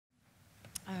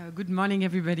Good morning,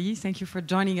 everybody. Thank you for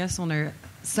joining us on a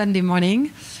Sunday morning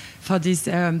for this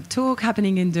talk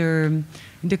happening in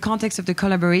the context of the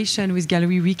collaboration with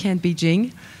Gallery Weekend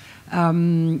Beijing.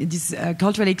 This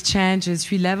cultural exchange is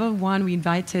three levels. One, we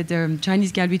invited the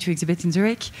Chinese gallery to exhibit in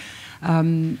Zurich.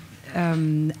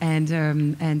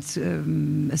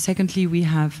 Secondly, we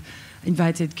have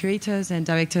invited curators and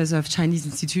directors of Chinese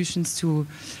institutions to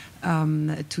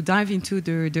dive into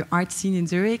the art scene in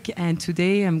Zurich. And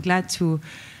today I'm glad to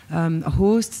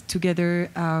host together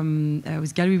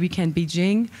with Gallery Weekend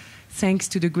Beijing, thanks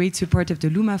to the great support of the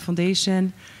Luma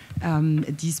Foundation,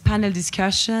 this panel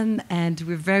discussion. And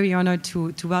we're very honored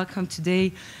to welcome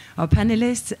today our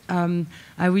panelists.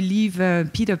 I will leave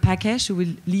Peter Pakesch, who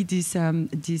will lead this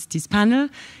panel,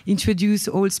 introduce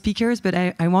all speakers. But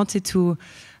I wanted to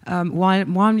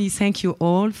warmly thank you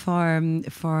all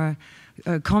for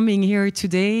coming here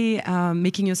today,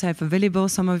 making yourself available.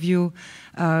 Some of you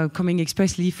coming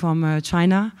expressly from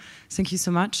China. Thank you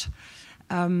so much.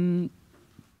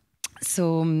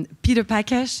 So Peter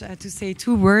Pakesch, to say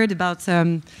two words about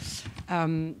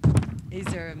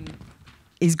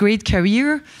his great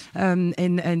career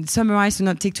and summarize to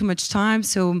not take too much time.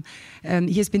 So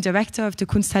he has been director of the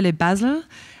Kunsthalle Basel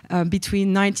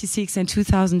between 1996 and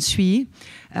 2003.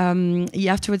 He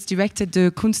afterwards directed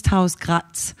the Kunsthaus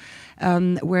Graz,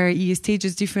 where he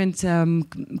stages different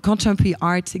contemporary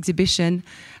art exhibition.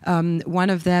 One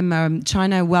of them,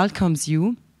 China Welcomes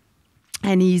You,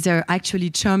 and he's actually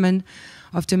chairman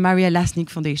of the Maria Lassnig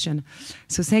Foundation.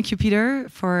 So thank you, Peter,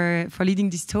 for leading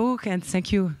this talk, and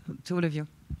thank you to all of you.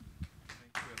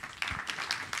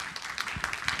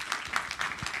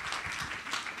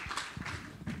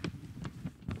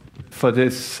 For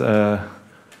this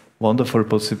wonderful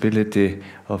possibility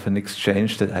of an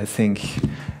exchange that I think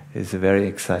is a very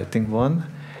exciting one.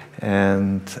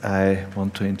 And I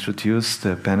want to introduce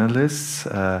the panelists.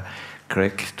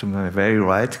 Craig, to my very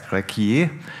right, Craig Yee,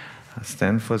 a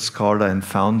Stanford scholar and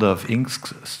founder of Ink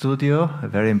Studio, a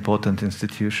very important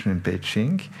institution in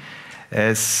Beijing.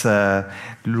 As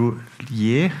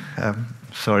Uli,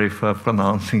 sorry for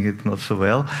pronouncing it not so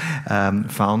well,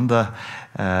 founder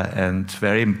and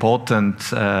very important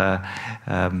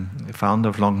founder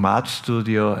of Long March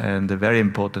Studio, and a very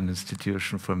important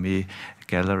institution for me,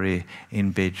 Gallery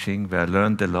in Beijing, where I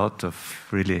learned a lot of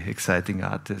really exciting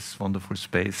artists, wonderful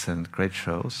space, and great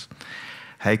shows.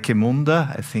 Heike Munder,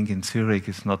 I think in Zurich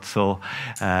is not so,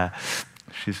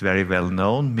 she's very well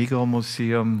known. Migros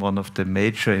Museum, one of the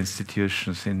major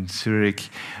institutions in Zurich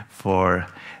for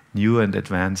new and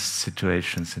advanced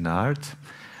situations in art.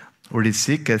 Uli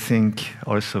Sigg, I think,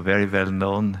 also very well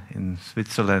known in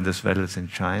Switzerland as well as in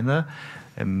China,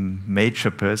 a major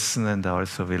person, and I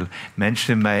also will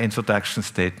mention in my introduction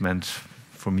statement,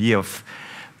 for me, of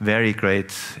very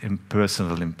great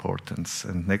personal importance.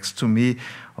 And next to me,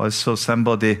 also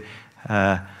somebody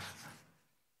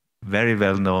very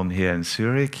well known here in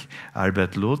Zurich,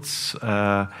 Albert Lutz,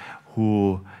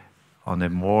 who, on a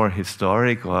more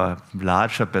historic or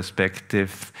larger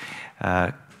perspective,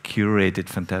 curated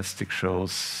fantastic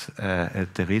shows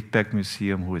at the Rietberg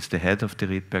Museum, who is the head of the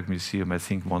Rietberg Museum, I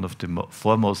think one of the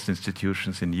foremost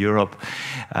institutions in Europe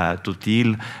to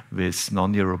deal with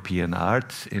non-European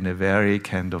art in a very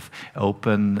kind of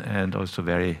open and also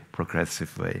very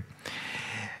progressive way.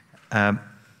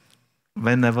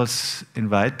 When I was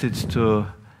invited to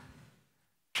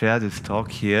share this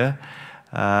talk here,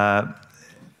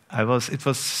 it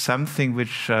was something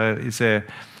which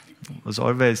was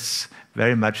always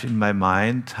very much in my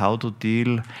mind, how to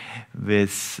deal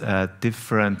with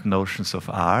different notions of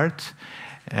art.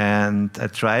 And I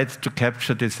tried to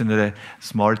capture this in a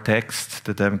small text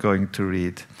that I'm going to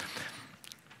read.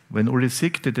 When Uli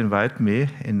Sigg did invite me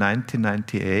in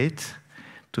 1998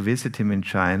 to visit him in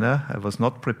China, I was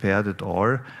not prepared at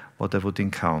all what I would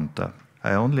encounter.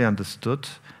 I only understood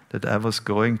that I was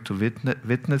going to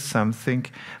witness something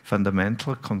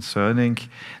fundamental concerning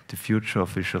the future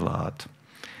of visual art.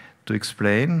 To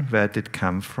explain where it did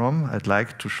come from, I'd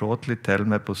like to shortly tell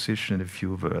my position in a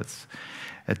few words.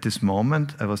 At this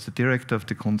moment, I was the director of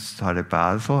the Kunsthalle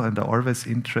Basel, and I always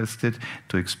interested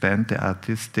to expand the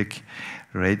artistic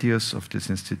radius of this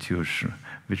institution,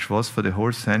 which was for the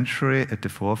whole century at the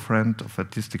forefront of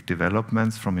artistic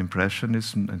developments from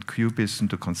Impressionism and Cubism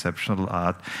to conceptual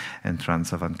art and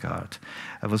trans-avant-garde.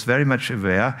 I was very much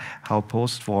aware how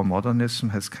post-war modernism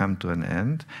has come to an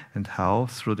end and how,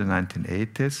 through the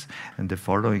 1980s and the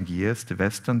following years, the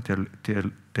Western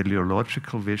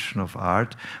teleological vision of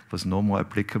art was no more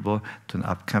applicable to an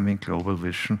upcoming global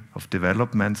vision of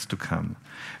developments to come.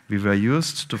 We were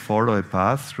used to follow a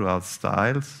path through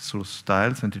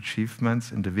styles and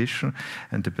achievements in the vision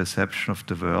and the perception of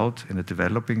the world in a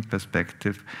developing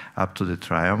perspective up to the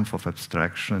triumph of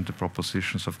abstraction and the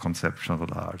propositions of conceptual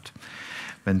art.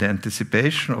 When the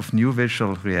anticipation of new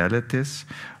visual realities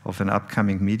of an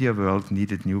upcoming media world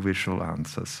needed new visual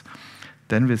answers.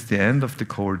 Then with the end of the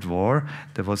Cold War,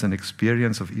 there was an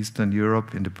experience of Eastern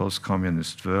Europe in the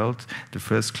post-communist world, the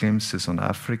first glimpses on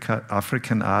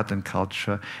African art and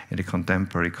culture in a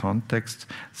contemporary context,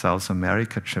 South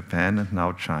America, Japan, and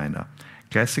now China.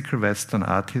 Classical Western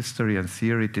art history and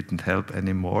theory didn't help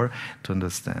anymore to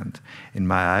understand. In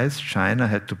my eyes, China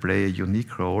had to play a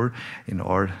unique role in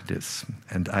all this,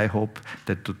 and I hope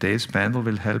that today's panel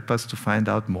will help us to find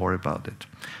out more about it.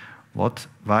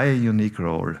 Why a unique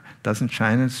role? Doesn't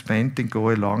China's painting go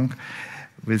along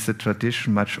with a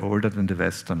tradition much older than the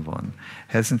Western one?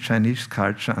 Hasn't Chinese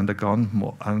culture undergone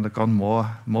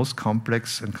most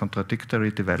complex and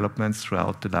contradictory developments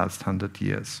throughout the last 100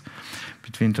 years?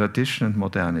 Between tradition and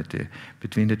modernity,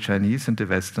 between the Chinese and the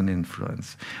Western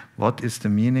influence. What is the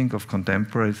meaning of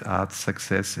contemporary art's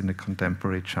success in the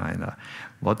contemporary China?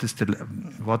 What is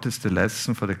the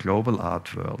lesson for the global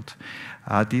art world?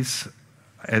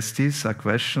 As these are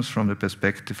questions from the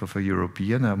perspective of a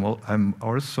European,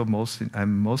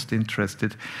 I'm most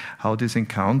interested how these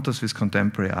encounters with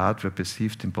contemporary art were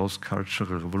perceived in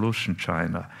post-cultural revolution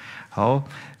China, how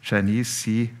Chinese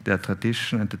see their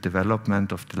tradition and the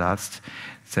development of the last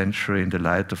century in the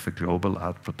light of a global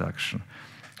art production.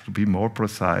 To be more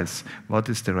precise, what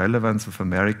is the relevance of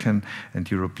American and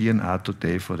European art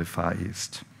today for the Far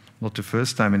East? Not the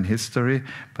first time in history,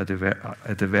 but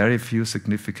at a very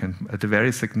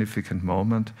significant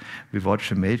moment, we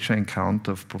watch a major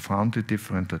encounter of profoundly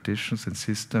different traditions and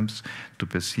systems to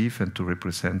perceive and to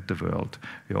represent the world.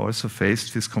 We are also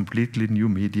faced with completely new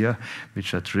media,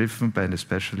 which are driven by an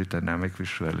especially dynamic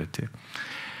visuality.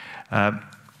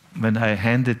 When I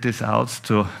handed this out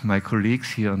to my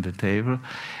colleagues here on the table,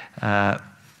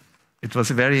 it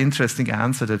was a very interesting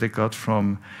answer that I got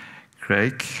from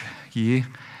Craig Yee.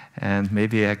 And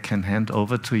maybe I can hand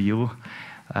over to you.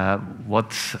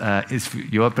 What is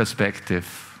your perspective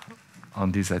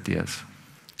on these ideas?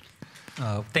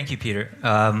 Thank you, Peter.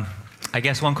 I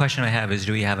guess one question I have is,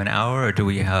 do we have an hour or do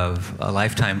we have a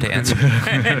lifetime to answer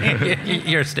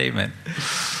your statement?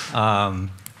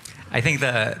 I think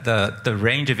the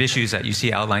range of issues that you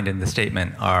see outlined in the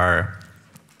statement are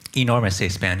enormous. They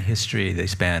span history, they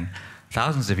span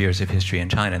thousands of years of history in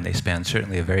China, and they span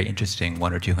certainly a very interesting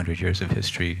 100 or 200 years of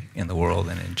history in the world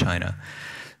and in China.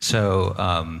 So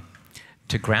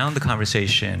to ground the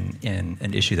conversation in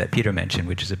an issue that Peter mentioned,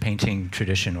 which is a painting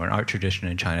tradition or an art tradition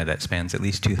in China that spans at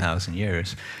least 2,000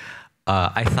 years,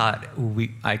 I thought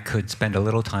I could spend a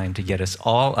little time to get us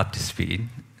all up to speed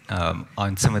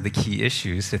on some of the key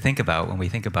issues to think about when we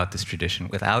think about this tradition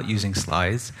without using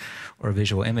slides or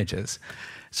visual images.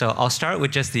 So I'll start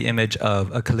with just the image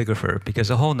of a calligrapher, because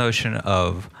the whole notion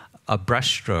of a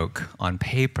brushstroke on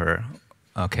paper,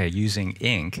 using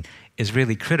ink, is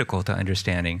really critical to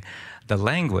understanding the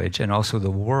language and also the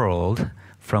world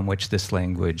from which this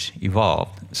language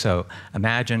evolved. So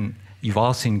imagine, you've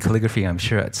all seen calligraphy, I'm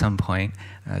sure, at some point,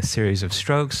 a series of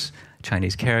strokes,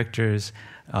 Chinese characters.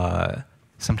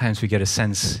 Sometimes we get a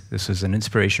sense, this was an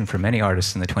inspiration for many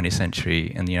artists in the 20th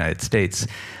century in the United States.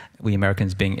 We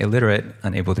Americans, being illiterate,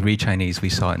 unable to read Chinese, we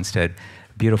saw instead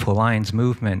beautiful lines,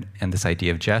 movement, and this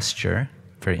idea of gesture,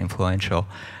 very influential.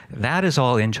 That is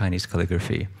all in Chinese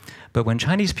calligraphy. But when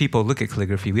Chinese people look at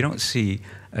calligraphy, we don't see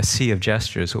a sea of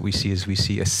gestures. What we see is we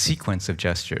see a sequence of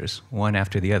gestures, one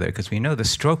after the other, because we know the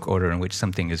stroke order in which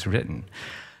something is written.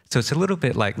 So it's a little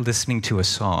bit like listening to a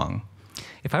song.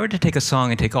 If I were to take a song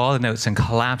and take all the notes and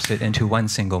collapse it into one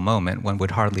single moment, one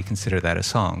would hardly consider that a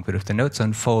song. But if the notes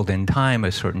unfold in time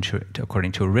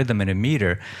according to a rhythm and a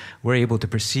meter, we're able to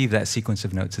perceive that sequence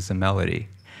of notes as a melody.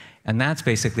 And that's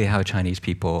basically how Chinese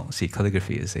people see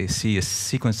calligraphy, is they see a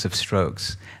sequence of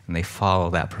strokes and they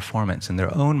follow that performance in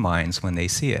their own minds when they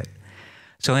see it.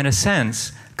 So in a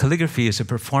sense, calligraphy is a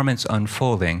performance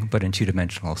unfolding, but in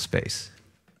two-dimensional space.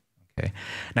 Okay.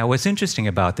 Now, what's interesting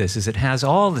about this is it has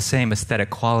all the same aesthetic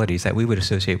qualities that we would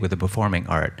associate with a performing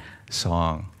art,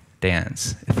 song,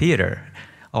 dance, theater.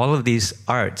 All of these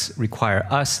arts require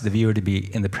us, the viewer, to be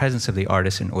in the presence of the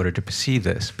artist in order to perceive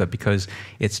this. But because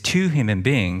it's two human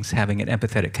beings having an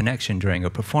empathetic connection during a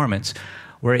performance,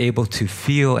 we're able to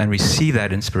feel and receive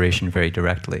that inspiration very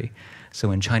directly. So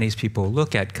when Chinese people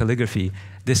look at calligraphy,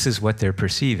 this is what they're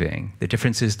perceiving. The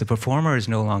difference is the performer is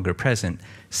no longer present.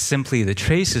 Simply the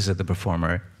traces of the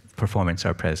performance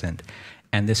are present.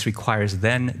 And this requires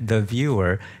then the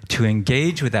viewer to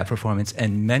engage with that performance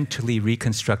and mentally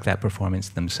reconstruct that performance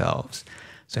themselves.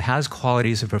 So it has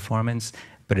qualities of performance,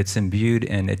 but it's imbued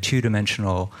in a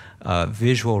two-dimensional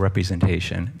visual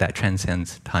representation that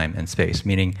transcends time and space,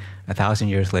 meaning 1,000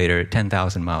 years later,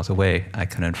 10,000 miles away, I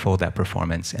can unfold that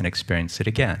performance and experience it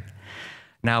again.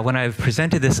 Now, when I've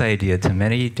presented this idea to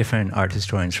many different art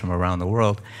historians from around the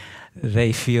world,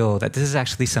 they feel that this is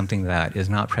actually something that is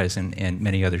not present in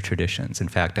many other traditions. In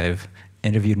fact, I've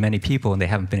interviewed many people and they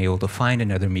haven't been able to find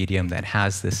another medium that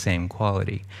has this same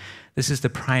quality. This is the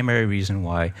primary reason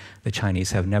why the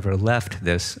Chinese have never left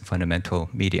this fundamental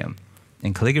medium.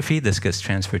 In calligraphy, this gets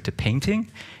transferred to painting,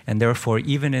 and therefore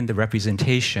even in the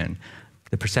representation,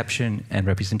 the perception and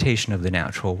representation of the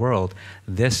natural world,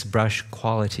 this brush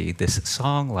quality, this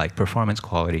song-like performance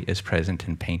quality is present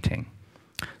in painting.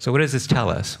 So what does this tell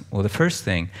us? Well, the first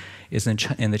thing is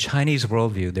in the Chinese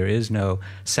worldview, there is no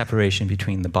separation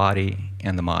between the body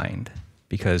and the mind,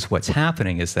 because what's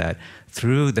happening is that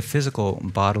through the physical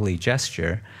bodily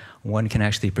gesture, one can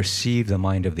actually perceive the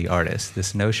mind of the artist.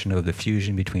 This notion of the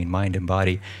fusion between mind and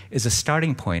body is a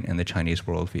starting point in the Chinese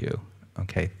worldview.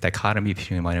 Okay, dichotomy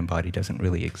between mind and body doesn't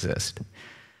really exist.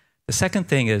 The second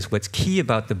thing is what's key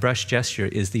about the brush gesture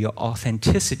is the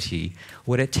authenticity,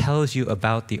 what it tells you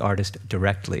about the artist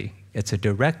directly. It's a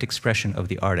direct expression of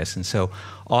the artist. And so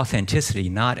authenticity,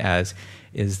 not as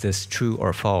is this true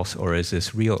or false, or is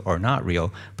this real or not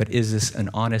real, but is this an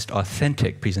honest,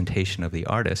 authentic presentation of the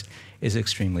artist, is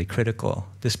extremely critical.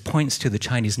 This points to the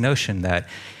Chinese notion that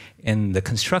in the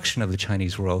construction of the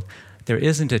Chinese world, there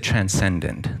isn't a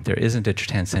transcendent. There isn't a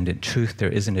transcendent truth. There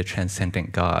isn't a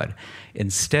transcendent God.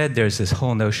 Instead, there's this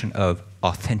whole notion of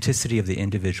authenticity of the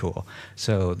individual.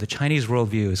 So the Chinese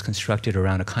worldview is constructed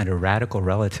around a kind of radical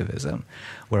relativism,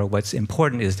 where what's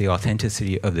important is the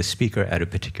authenticity of the speaker at a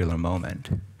particular moment.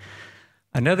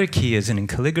 Another key is in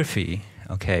calligraphy,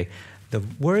 okay, the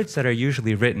words that are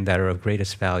usually written that are of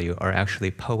greatest value are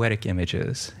actually poetic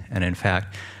images. And in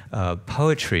fact,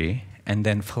 poetry and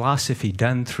then philosophy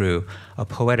done through a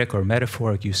poetic or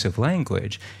metaphoric use of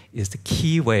language is the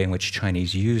key way in which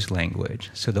Chinese use language.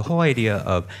 So the whole idea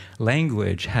of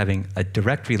language having a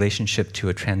direct relationship to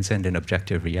a transcendent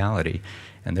objective reality,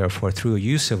 and therefore through a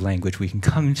use of language we can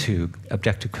come to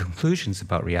objective conclusions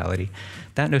about reality,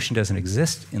 that notion doesn't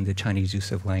exist in the Chinese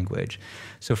use of language.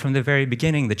 So from the very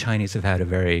beginning, the Chinese have had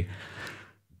a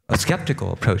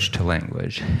skeptical approach to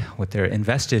language. What they're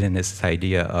invested in is this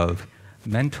idea of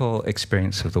mental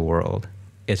experience of the world,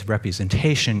 its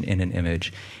representation in an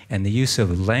image, and the use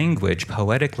of language,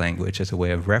 poetic language, as a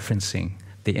way of referencing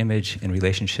the image in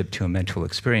relationship to a mental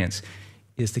experience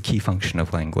is the key function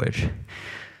of language.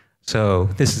 So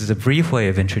this is a brief way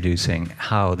of introducing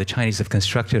how the Chinese have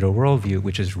constructed a worldview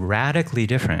which is radically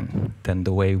different than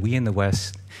the way we in the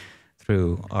West,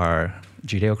 through our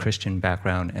Judeo-Christian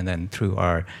background and then through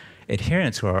our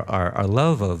adherence or our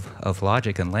love of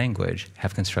logic and language,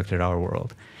 have constructed our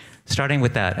world. Starting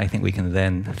with that, I think we can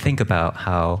then think about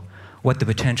what the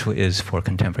potential is for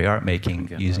contemporary art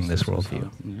making using this worldview.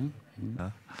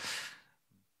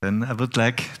 Then I would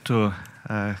like to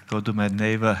go to my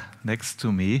neighbor next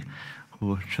to me,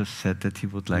 who just said that he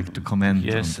would like to comment on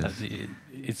this.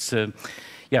 It's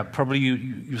probably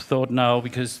you thought now,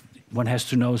 because one has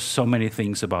to know so many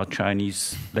things about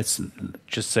Chinese. Let's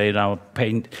just say now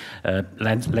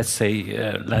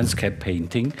landscape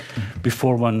painting,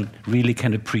 before one really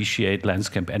can appreciate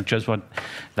landscape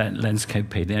landscape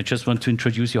painting. I just want to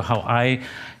introduce you how I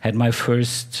had my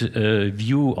first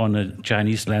view on a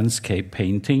Chinese landscape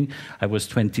painting. I was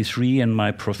 23, and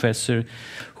my professor,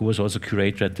 who was also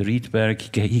curator at the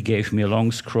Rietberg, he gave me a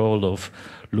long scroll of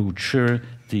Lutz,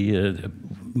 the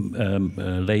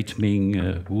late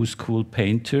Ming Wu school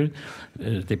painter,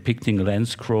 depicting a land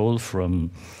scroll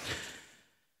from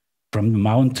the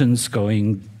mountains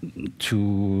going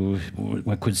to,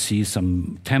 one could see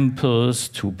some temples,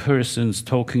 two persons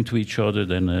talking to each other,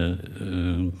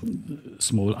 then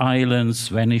small islands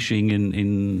vanishing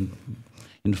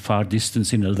in far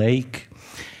distance in a lake.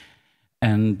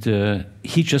 And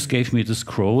he just gave me the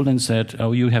scroll and said,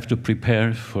 "Oh, you have to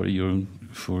prepare for your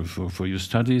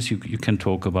studies. You can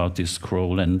talk about this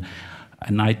scroll." And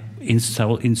I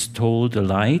installed a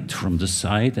light from the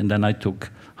side, and then I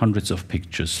took hundreds of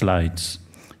pictures, slides,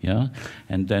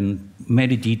 and then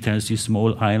many details. These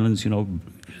small islands,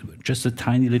 just a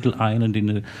tiny little island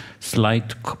in a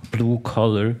slight blue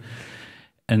color,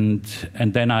 and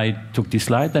then I took this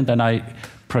light, and then I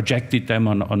projected them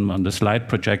on the slide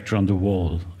projector on the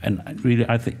wall. And really,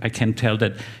 I think I can tell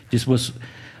that this was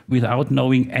without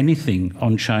knowing anything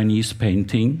on Chinese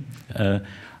painting.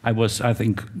 I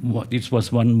think it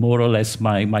was one more or less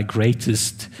my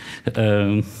greatest,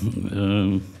 how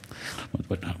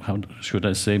should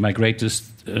I say, my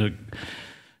greatest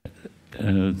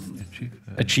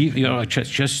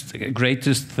just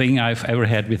greatest thing I've ever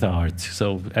had with art.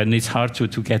 So, and it's hard to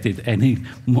get it any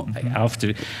more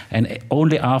after, and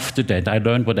only after that I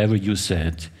learned whatever you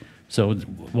said. So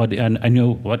I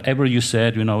know whatever you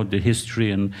said, the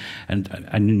history, and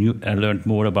I learned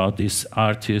more about this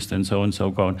artist and so on and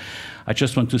so on. I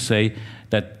just want to say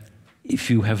that if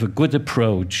you have a good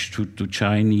approach to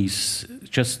Chinese,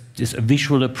 just this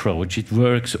visual approach, it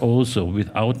works also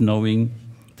without knowing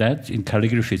that. In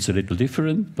calligraphy it's a little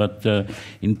different, but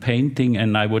in painting,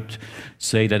 and I would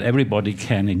say that everybody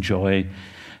can enjoy.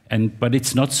 But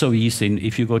it's not so easy.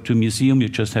 If you go to a museum, you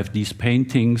just have these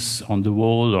paintings on the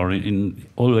wall or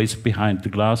always behind the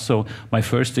glass. So my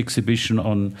first exhibition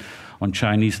on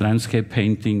Chinese landscape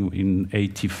painting in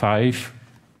 '85,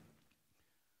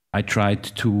 I tried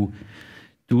to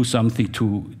do something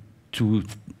to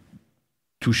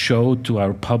show to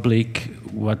our public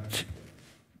what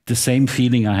the same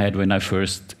feeling I had when I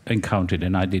first encountered.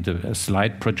 And I did a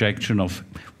slide projection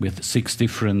with 6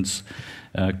 different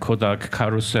Kodak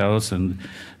carousels and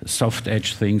soft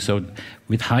edge things, so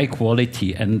with high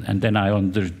quality, and then I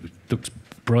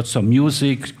brought some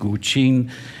music, Guqin,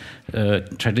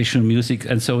 traditional music,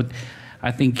 and so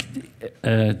I think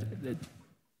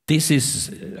this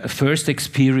is a first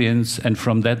experience, and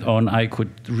from that on I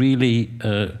could really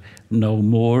know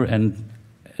more, and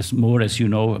as you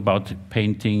know about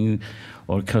painting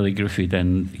or calligraphy,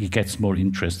 then it gets more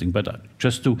interesting. But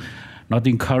just to not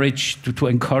encourage to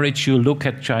encourage you, look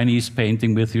at Chinese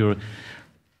painting with your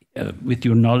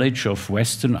knowledge of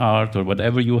Western art or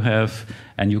whatever you have,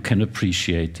 and you can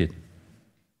appreciate it.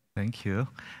 Thank you.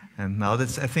 And now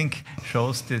that I think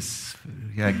shows this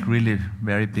really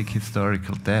very big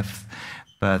historical depth.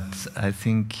 But I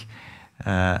think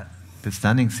the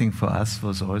stunning thing for us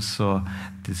was also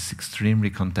this extremely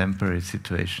contemporary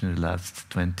situation in the last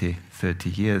 20, 30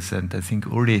 years. And I think,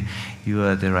 Uli, you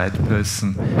are the right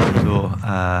person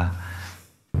to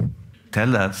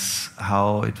tell us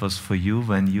how it was for you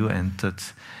when you entered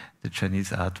the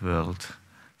Chinese art world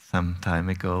some time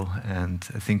ago, and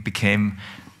I think became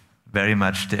very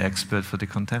much the expert for the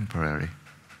contemporary.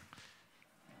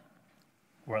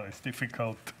 Well, it's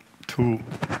difficult to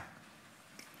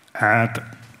add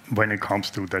when it comes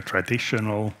to the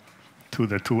traditional, to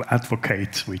the 2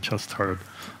 advocates we just heard.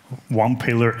 One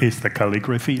pillar is the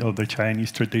calligraphy of the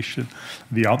Chinese tradition.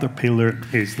 The other pillar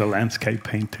is the landscape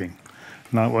painting.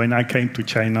 Now, when I came to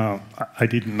China, I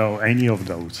didn't know any of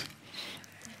those.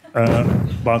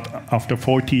 But after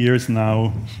 40 years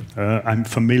now, I'm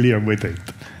familiar with it.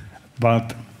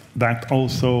 But that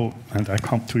also, and I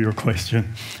come to your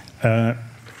question,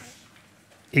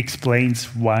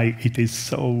 explains why it is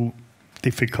so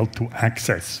difficult to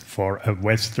access for a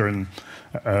Western,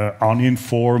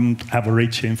 uninformed,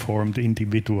 average-informed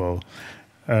individual.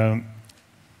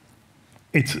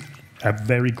 It's a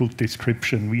very good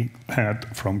description we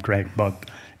had from Craig, but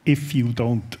if you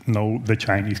don't know the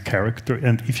Chinese character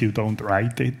and if you don't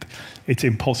write it, it's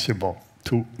impossible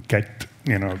to get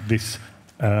this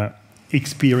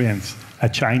experience a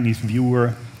Chinese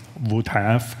viewer would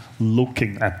have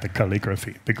looking at the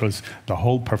calligraphy, because the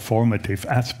whole performative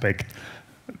aspect,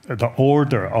 the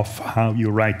order of how you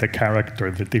write the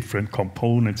character, the different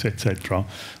components, etc.,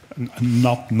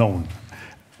 not known.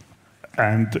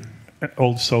 And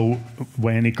also,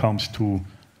 when it comes to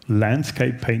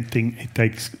landscape painting, it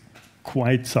takes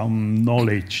quite some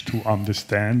knowledge to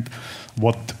understand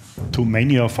what to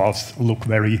many of us look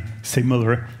very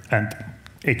similar and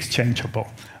exchangeable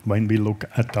when we look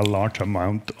at a large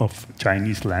amount of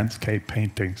Chinese landscape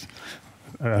paintings.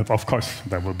 Of course,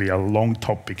 there will be a long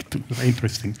topic,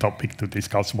 interesting topic to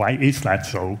discuss. Why is that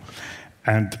so?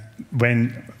 And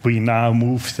when we now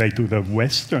move, say, to the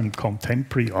Western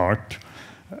contemporary art,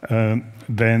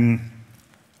 then,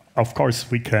 of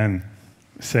course, we can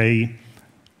say,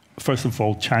 first of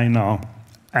all, China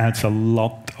adds a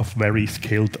lot of very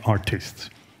skilled artists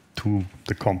to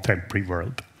the contemporary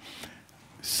world.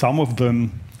 Some of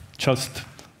them just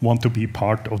want to be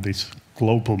part of this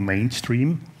global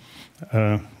mainstream,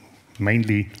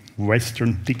 mainly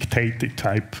Western dictated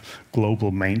type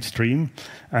global mainstream,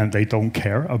 and they don't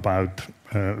care about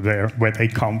where they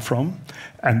come from.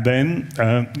 And then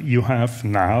you have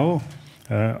now,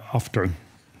 after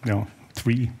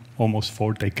 3, almost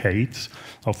 4 decades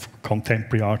of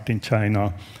contemporary art in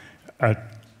China,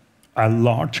 a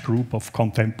large group of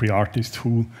contemporary artists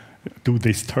who do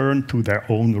this turn to their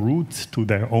own roots, to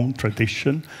their own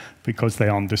tradition, because they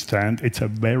understand it's a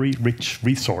very rich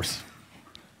resource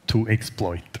to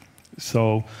exploit.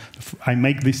 So I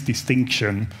make this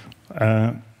distinction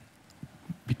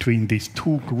between these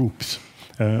two groups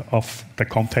of the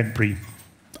contemporary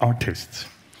artists.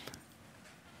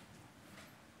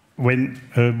 When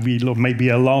we look, maybe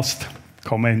a last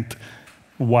comment,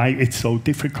 why it's so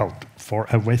difficult for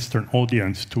a Western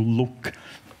audience to look,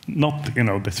 not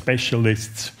the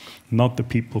specialists, not the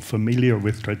people familiar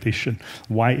with tradition,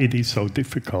 why it is so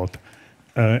difficult.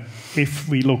 If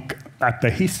we look at the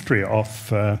history of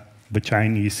the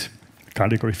Chinese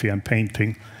calligraphy and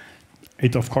painting,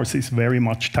 it of course is very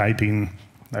much tied in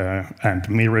and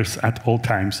mirrors at all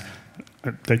times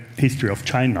the history of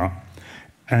China.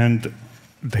 And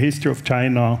the history of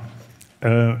China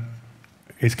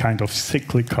is kind of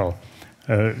cyclical.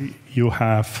 You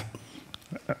have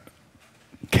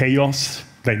chaos,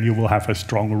 then you will have a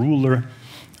strong ruler,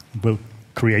 will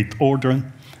create order.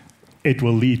 It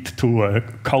will lead to a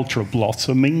cultural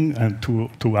blossoming and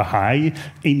to a high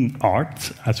in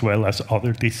art as well as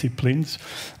other disciplines.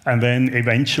 And then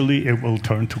eventually it will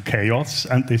turn to chaos,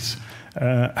 and this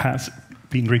has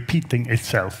been repeating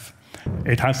itself.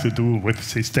 It has to do with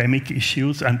systemic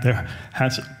issues, and there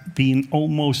has been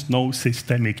almost no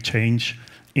systemic change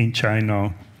in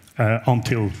China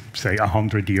until, say,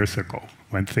 100 years ago,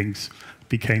 when things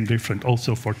became different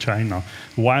also for China.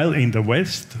 While in the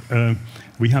West,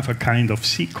 we have a kind of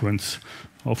sequence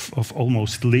of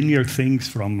almost linear things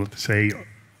from, say,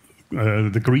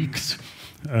 the Greeks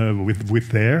with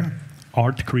their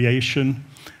art creation,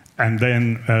 and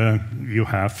then you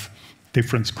have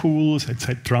different schools,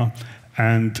 etc.,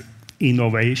 and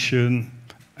innovation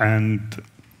and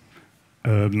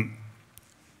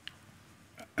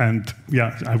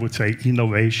yeah, I would say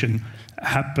innovation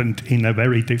happened in a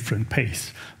very different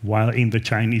pace, while in the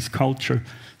Chinese culture,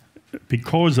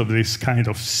 because of this kind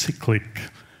of cyclic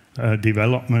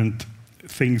development,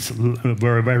 things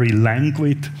were very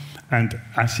languid, and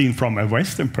as seen from a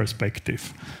Western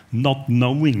perspective, not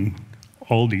knowing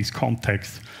all these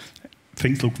contexts,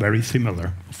 things look very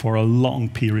similar for a long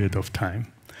period of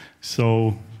time.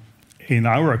 So in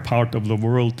our part of the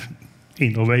world,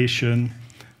 innovation,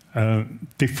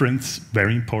 difference,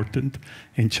 very important.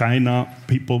 In China,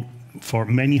 people for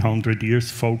many hundred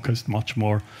years focused much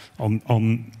more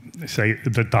on say,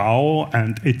 the Tao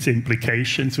and its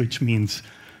implications, which means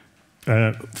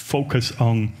focus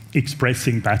on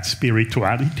expressing that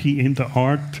spirituality in the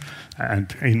art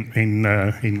and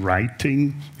in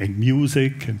writing, in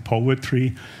music, in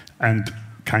poetry, and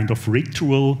kind of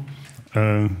ritual,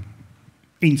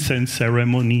 incense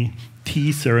ceremony,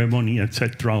 tea ceremony,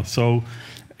 etc. So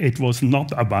it was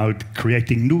not about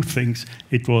creating new things,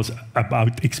 it was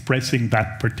about expressing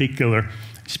that particular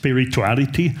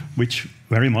spirituality, which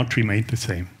very much remained the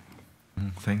same.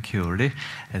 Thank you, Uli.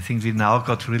 I think we now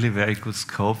got really very good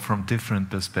scope from different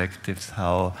perspectives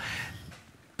how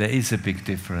there is a big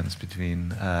difference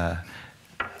between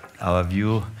our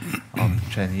view on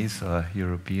Chinese or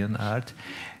European art.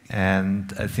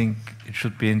 And I think it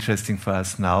should be interesting for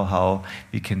us now how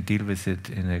we can deal with it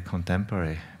in a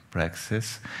contemporary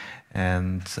praxis.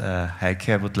 And Heike,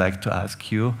 I would like to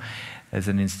ask you, as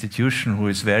an institution who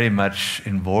is very much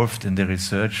involved in the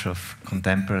research of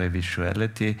contemporary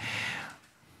visuality,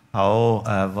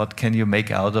 what can you make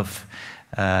out of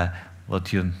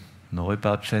what you know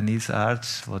about Chinese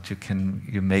arts? What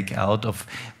you make out of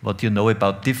what you know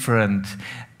about different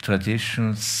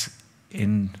traditions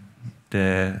in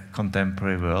the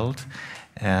contemporary world?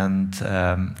 And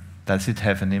does it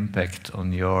have an impact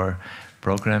on your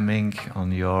programming,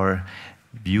 on your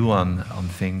view on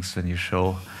things when you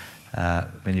show,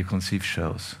 when you conceive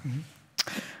shows? Mm-hmm.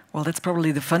 Well, that's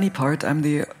probably the funny part. I'm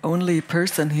the only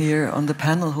person here on the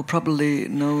panel who probably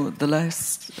know the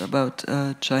less about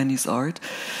Chinese art.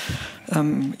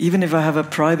 Even if I have a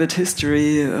private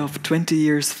history of 20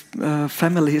 years,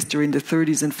 family history in the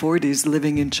 30s and 40s,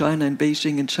 living in China, in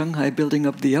Beijing and Shanghai, building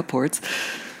up the airports,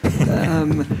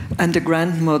 and a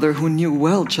grandmother who knew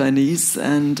well Chinese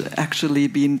and actually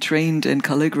been trained in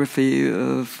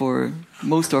calligraphy for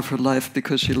most of her life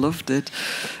because she loved it.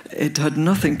 It had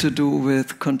nothing to do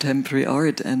with contemporary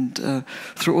art, and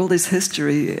through all this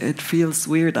history, it feels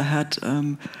weird.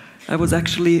 I was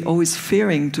actually always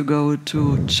fearing to go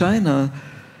to China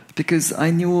because I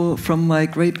knew from my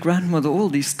great-grandmother all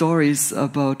these stories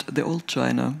about the old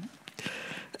China.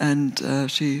 And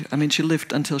she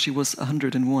lived until she was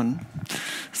 101.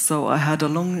 So I had a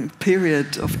long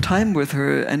period of time with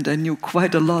her, and I knew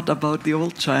quite a lot about the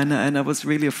old China, and I was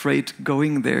really afraid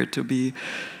going there to be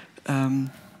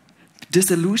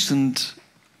disillusioned.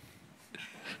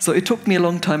 So it took me a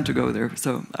long time to go there.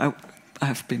 So I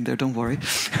have been there, don't worry.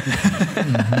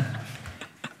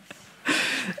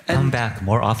 Come back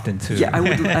more often too. Yeah,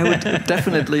 I would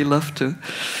definitely love to.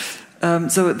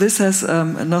 So this has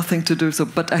nothing to do.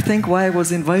 But I think why I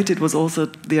was invited was also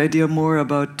the idea more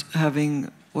about having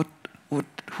what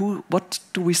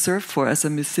do we serve for as a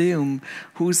museum?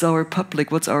 Who's our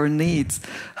public? What's our needs?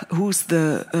 Who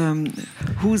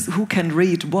can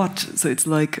read what? So it's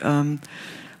like,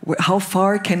 how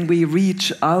far can we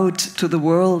reach out to the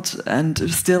world and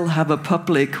still have a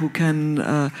public who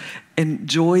can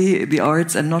enjoy the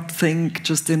arts and not think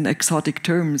just in exotic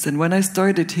terms? And when I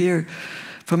started here,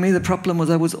 for me the problem was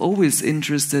I was always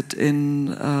interested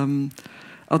in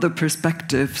other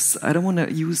perspectives. I don't want to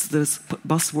use this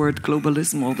buzzword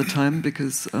globalism all the time,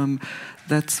 because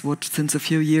that's what, since a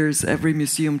few years, every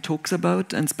museum talks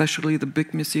about, and especially the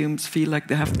big museums feel like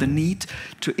they have the need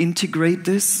to integrate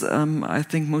this. I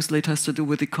think mostly it has to do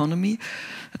with economy,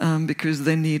 because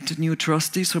they need new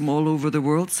trustees from all over the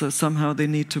world, so somehow they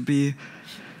need to be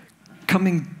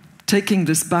taking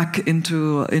this back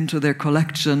into their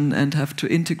collection and have to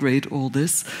integrate all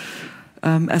this.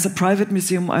 As a private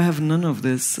museum, I have none of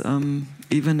this,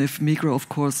 even if Migros, of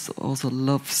course, also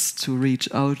loves to reach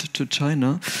out to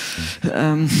China.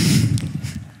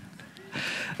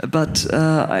 But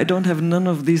I don't have none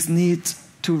of these needs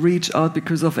to reach out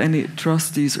because of any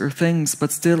trustees or things,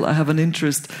 but still I have an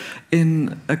interest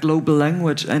in a global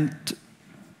language and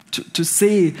to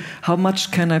see how much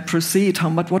can I proceed,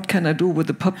 what can I do with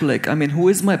the public. I mean, who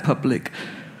is my public?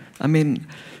 I mean,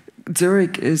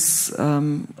 Zurich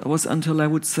was until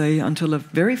a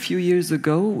very few years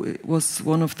ago, it was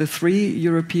one of the 3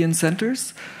 European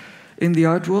centers in the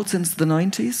art world since the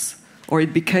 90s, or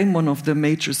it became one of the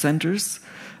major centers,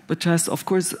 which has, of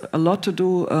course, a lot to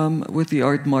do with the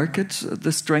art market,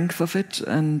 the strength of it,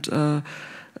 and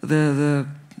the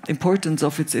importance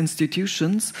of its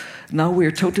institutions. Now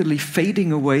we're totally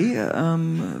fading away.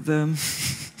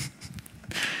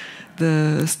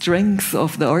 The strength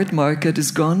of the art market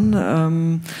is gone,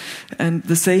 and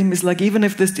the same is like, even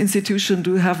if this institution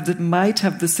might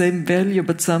have the same value,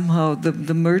 but somehow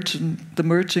the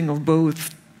merging of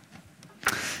both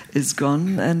is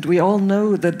gone. And we all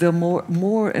know that there are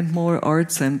more and more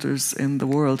art centers in the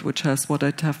world, which has what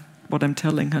I'm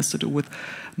telling has to do with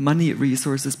money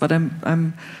resources. But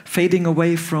I'm fading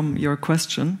away from your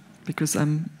question because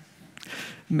I'm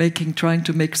trying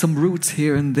to make some roots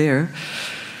here and there.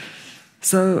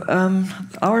 So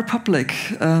our public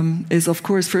is, of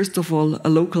course, first of all, a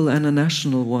local and a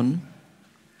national one.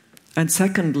 And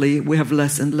secondly, we have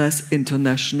less and less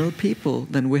international people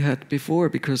than we had before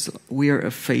because we are a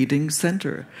fading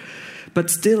center. But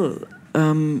still,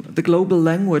 the global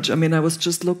language, I mean, I was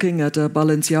just looking at a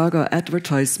Balenciaga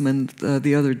advertisement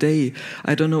the other day.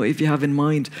 I don't know if you have in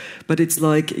mind, but it's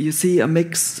like you see a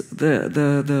mix,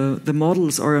 the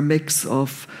models are a mix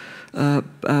of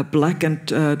black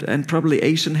and probably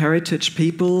Asian heritage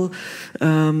people.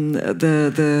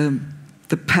 The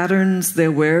patterns they're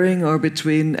wearing are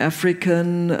between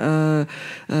African,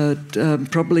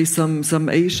 probably some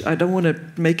Asian. I don't want to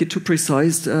make it too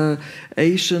precise.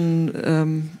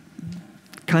 Asian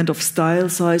kind of style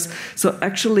size. So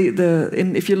actually,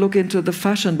 if you look into the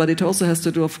fashion, but it also has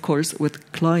to do, of course, with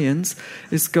clients,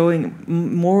 is going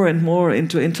more and more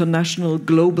into international,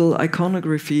 global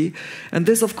iconography. And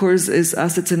this, of course, is,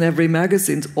 as it's in every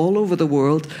magazine all over the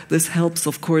world, this helps,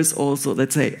 of course, also,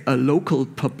 let's say, a local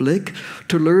public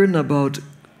to learn about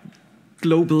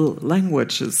global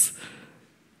languages.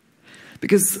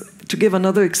 Because, to give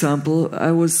another example,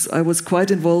 I was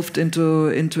quite involved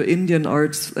into Indian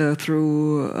arts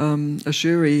through a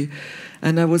jury,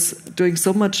 and I was doing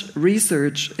so much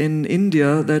research in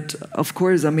India that, of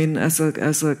course, I mean, as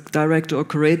a director or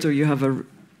curator, you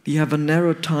have a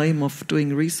narrow time of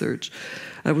doing research.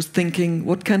 I was thinking,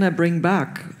 what can I bring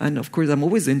back? And of course, I'm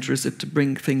always interested to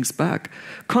bring things back.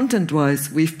 Content-wise,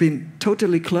 we've been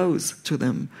totally close to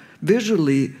them.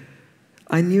 Visually,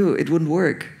 I knew it wouldn't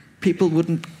work. People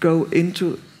wouldn't go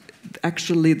into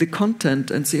actually the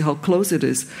content and see how close it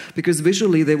is, because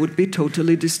visually they would be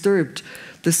totally disturbed.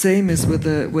 The same is with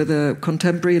the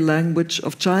contemporary language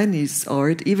of Chinese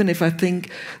art. Even if I think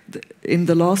in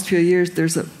the last few years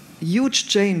there's a huge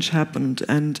change happened,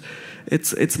 and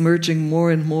it's merging more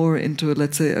and more into,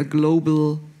 let's say, a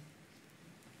global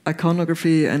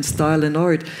iconography and style and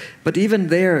art. But even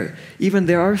there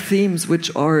are themes which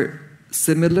are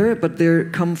similar, but they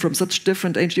come from such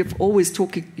different ages.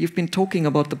 You've been talking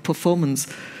about the performance,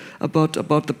 about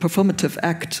the performative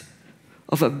act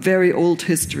of a very old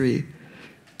history.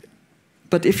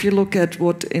 But if you look at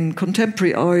what in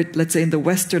contemporary art, let's say in the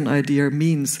Western idea,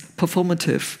 means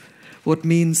performative, what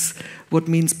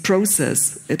means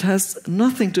process, it has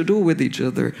nothing to do with each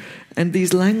other. And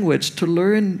these language, to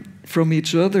learn from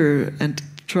each other and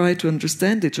try to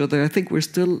understand each other, I think we're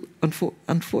still,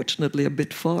 unfortunately, a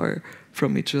bit far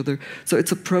from each other. So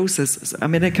it's a process. I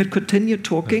mean, I could continue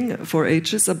talking for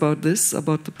ages about this,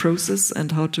 about the process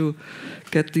and how to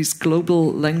get these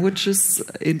global languages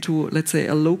into, let's say,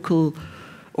 a local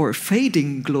or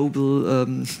fading global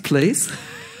place.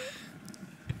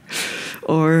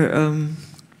 Or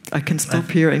I can stop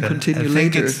here and continue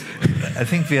later. I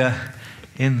think we are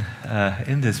in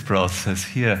this process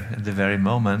here at the very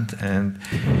moment. And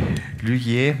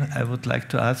Uli, I would like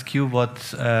to ask you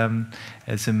what,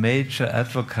 as a major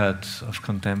advocate of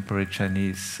contemporary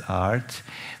Chinese art,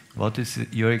 what is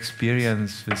your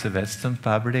experience with the Western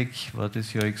public? What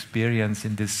is your experience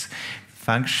in this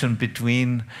function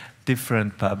between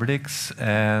different publics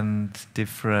and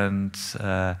different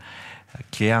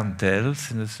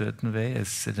clienteles in a certain way,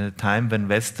 as in a time when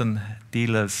Western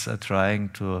dealers are trying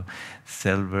to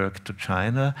sell work to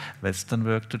China, Western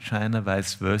work to China,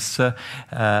 vice versa.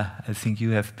 I think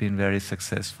you have been very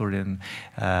successful in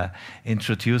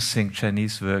introducing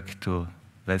Chinese work to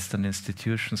Western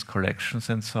institutions, collections,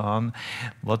 and so on.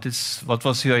 What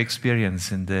was your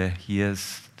experience in the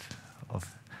years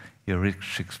of your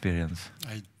rich experience?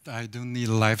 I don't need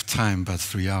a lifetime, but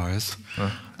 3 hours.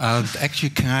 Actually,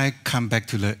 can I come back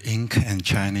to the ink and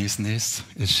Chineseness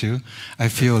issue? I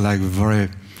feel like very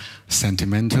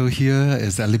sentimental here.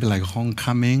 It's a little bit like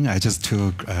homecoming. I just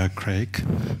took Craig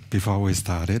before we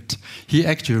started. He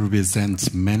actually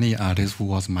represents many artists who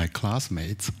was my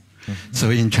classmates. Mm-hmm. So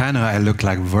in China, I look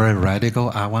like very radical,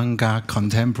 avant-garde,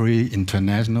 contemporary,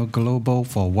 international, global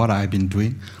for what I've been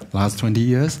doing last 20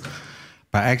 years.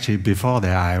 But actually, before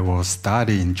that, I was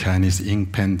studying Chinese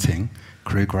ink painting,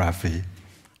 calligraphy,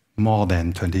 more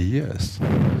than 20 years.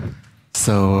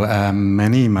 So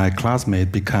many of my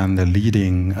classmates become the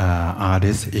leading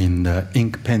artists in the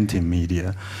ink painting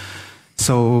media.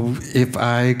 So if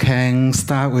I can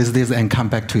start with this and come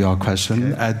back to your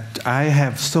question, okay. I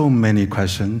have so many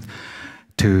questions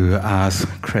to ask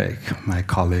Craig, my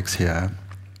colleagues here.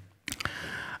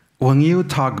 When you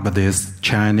talk about this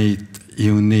Chinese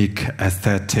unique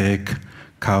aesthetic,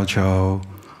 cultural,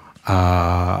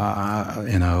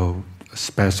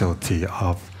 specialty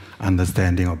of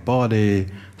understanding of body,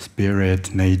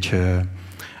 spirit, nature,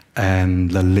 and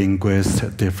the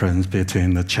linguistic difference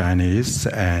between the Chinese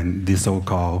and the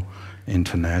so-called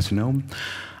international.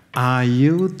 Are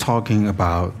you talking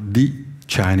about the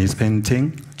Chinese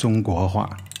painting, 中国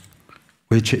画,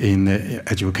 which in the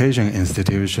education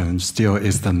institution still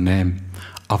is the name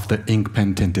of the ink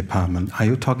painting department? Are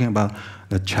you talking about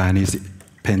the Chinese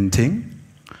painting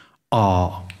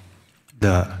or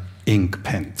the ink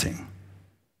painting?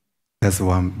 That's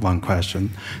one question.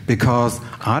 Because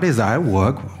artists I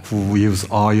work who use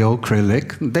oil,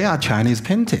 acrylic, they are Chinese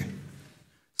painting.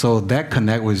 So that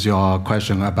connects with your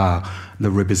question about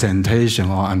the representation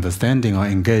or understanding or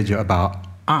engagement about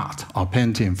art or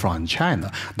painting from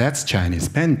China. That's Chinese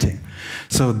painting.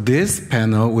 So this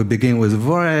panel will begin with a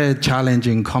very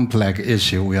challenging, complex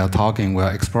issue we are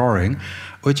exploring,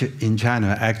 which in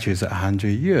China actually is 100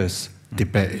 years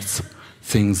debates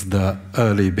since the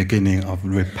early beginning of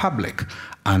Republic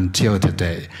until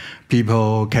today.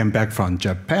 People came back from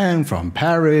Japan, from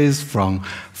Paris, from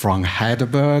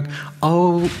Heidelberg,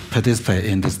 all participate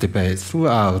in this debate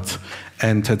throughout.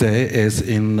 And today is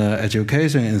in the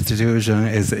education institution,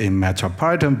 is in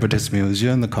Metropolitan British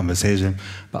Museum, the conversation,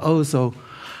 but also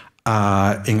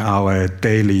in our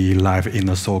daily life in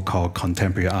the so-called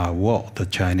contemporary art world, the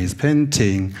Chinese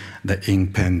painting, the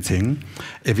ink painting.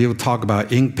 If you talk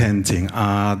about ink painting,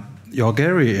 your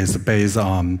gallery is based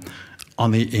on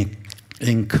the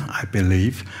ink, I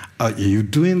believe. You're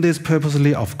doing this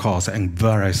purposely, of course, and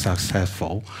very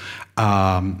successful.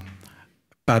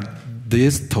 But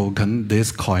this token,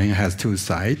 this coin has two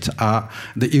sides.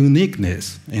 The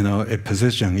uniqueness, it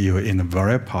positions you in a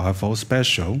very powerful,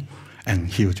 special, and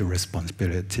huge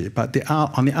responsibility. But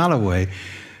on the other way,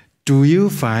 do you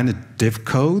find it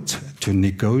difficult to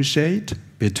negotiate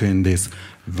between this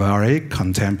very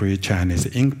contemporary Chinese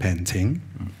ink painting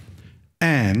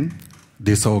and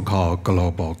the so-called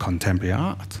global contemporary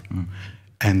art?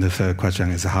 And the third question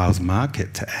is how's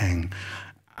market and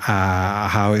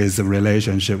how is the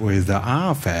relationship with the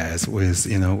art fairs, with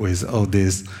all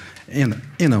this, you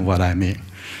know what I mean.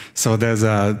 So those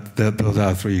are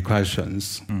three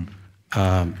questions.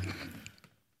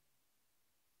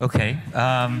 Okay.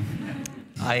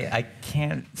 I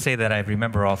can't say that I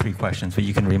remember all three questions, but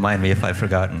you can remind me if I've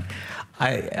forgotten.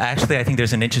 I think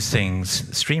there's an interesting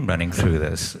stream running through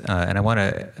this, and I want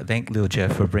to thank Liu Jie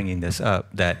for bringing this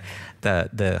up, that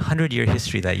the 100-year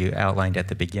history that you outlined at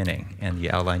the beginning and you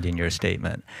outlined in your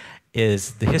statement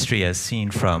is the history as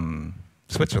seen from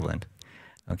Switzerland.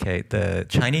 Okay, the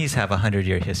Chinese have a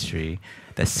 100-year history,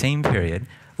 that same period,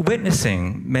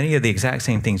 witnessing many of the exact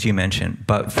same things you mentioned,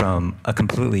 but from a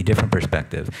completely different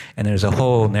perspective. And there's a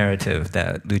whole narrative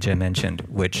that Liu Jie mentioned,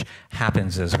 which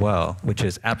happens as well, which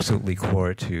is absolutely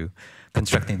core to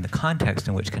constructing the context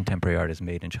in which contemporary art is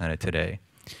made in China today.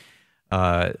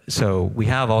 So we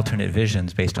have alternate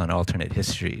visions based on alternate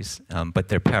histories, but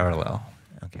they're parallel,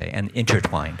 okay, and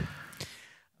intertwined.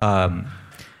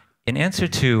 In answer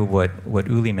to what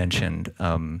Uli mentioned,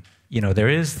 there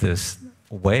is this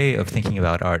way of thinking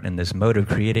about art and this mode of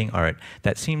creating art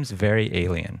that seems very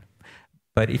alien.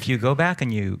 But if you go back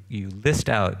and you list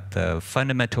out the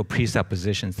fundamental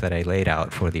presuppositions that I laid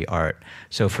out for the art,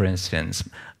 so for instance,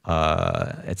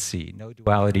 let's see, no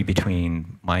duality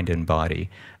between mind and body,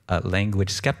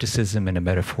 language skepticism and a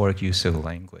metaphoric use of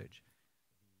language,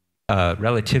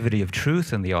 relativity of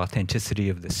truth and the authenticity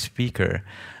of the speaker,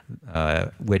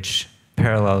 which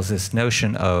parallels this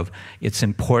notion of its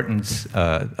importance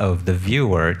of the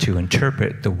viewer to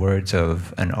interpret the words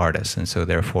of an artist, and so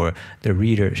therefore the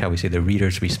reader, shall we say, the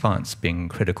reader's response being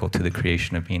critical to the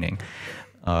creation of meaning.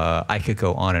 I could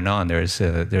go on and on. There's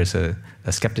a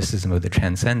skepticism of the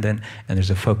transcendent, and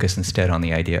there's a focus instead on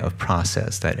the idea of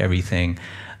process, that everything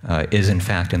is in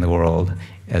fact in the world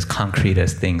as concrete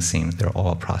as things seem. They're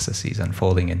all processes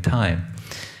unfolding in time.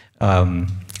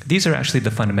 These are actually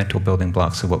the fundamental building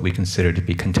blocks of what we consider to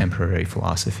be contemporary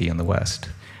philosophy in the West,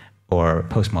 or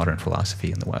postmodern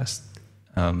philosophy in the West.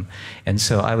 And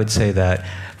so I would say that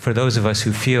for those of us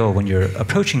who feel when you're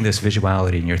approaching this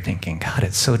visuality and you're thinking, God,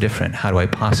 it's so different, how do I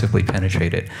possibly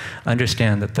penetrate it?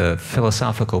 Understand that the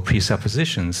philosophical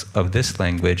presuppositions of this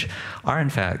language are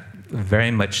in fact very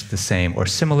much the same or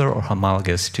similar or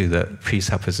homologous to the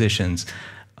presuppositions,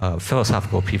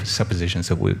 philosophical presuppositions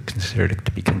that we consider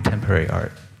to be contemporary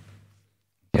art.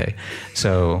 Okay,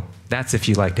 so that's if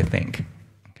you like to think.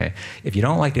 Okay, if you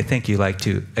don't like to think, you like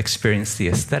to experience the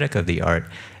aesthetic of the art,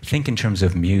 think in terms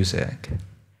of music.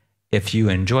 If you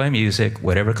enjoy music,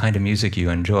 whatever kind of music you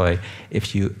enjoy,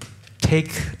 if you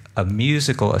take a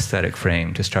musical aesthetic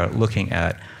frame to start looking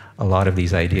at a lot of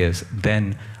these ideas,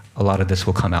 then a lot of this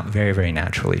will come out very, very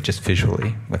naturally, just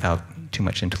visually, without too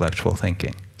much intellectual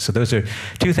thinking. So those are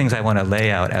two things I want to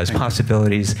lay out as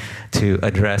possibilities to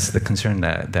address the concern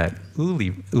that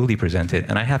Uli presented.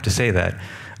 And I have to say that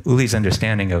Uli's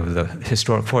understanding of the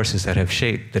historic forces that have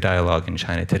shaped the dialogue in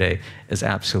China today is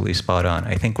absolutely spot on.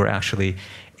 I think we're actually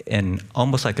in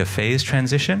almost like a phase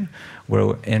transition,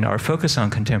 where in our focus on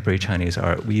contemporary Chinese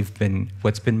art,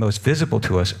 what's been most visible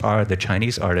to us are the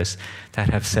Chinese artists that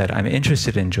have said, I'm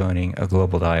interested in joining a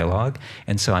global dialogue,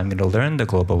 and so I'm going to learn the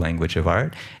global language of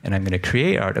art, and I'm going to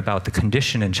create art about the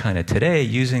condition in China today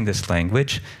using this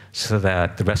language so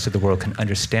that the rest of the world can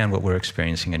understand what we're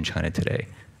experiencing in China today.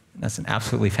 That's an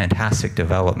absolutely fantastic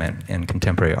development in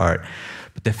contemporary art.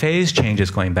 But the phase change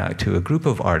is going back to a group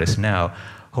of artists now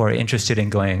who are interested in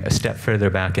going a step further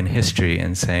back in history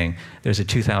and saying, there's a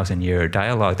 2,000-year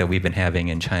dialogue that we've been having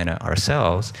in China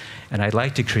ourselves, and I'd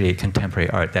like to create contemporary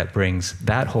art that brings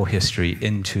that whole history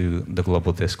into the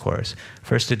global discourse.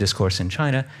 First the discourse in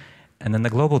China, and then the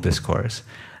global discourse.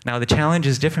 Now, the challenge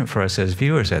is different for us as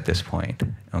viewers at this point.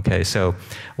 Okay, so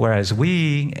whereas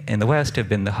we in the West have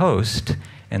been the host,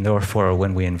 and therefore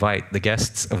when we invite the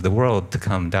guests of the world to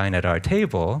come dine at our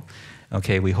table,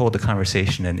 okay, we hold the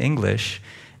conversation in English,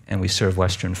 and we serve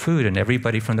Western food, and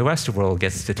everybody from the Western world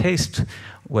gets to taste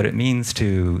what it means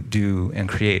to do and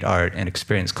create art and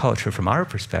experience culture from our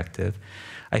perspective.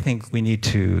 I think we need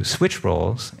to switch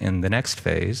roles in the next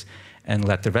phase and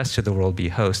let the rest of the world be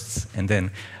hosts, and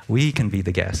then we can be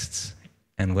the guests.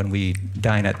 And when we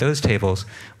dine at those tables,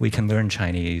 we can learn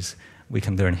Chinese, we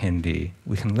can learn Hindi,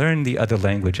 we can learn the other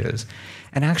languages.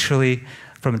 And actually,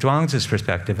 from Zhuangzi's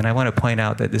perspective, and I want to point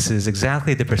out that this is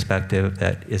exactly the perspective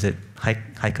that,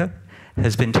 Heike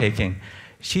has been taking.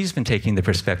 She's been taking the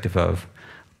perspective of,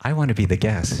 I want to be the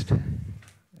guest.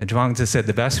 And Zhuangzi said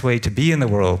the best way to be in the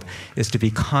world is to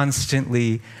be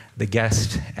constantly the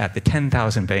guest at the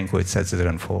 10,000 banquets as it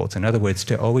unfolds. In other words,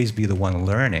 to always be the one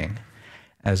learning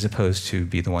as opposed to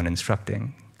be the one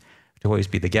instructing. To always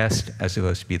be the guest as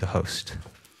opposed to be the host.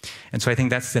 And so I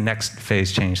think that's the next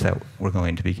phase change that we're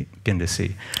going to begin to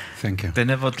see. Thank you.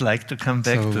 Then I would like to come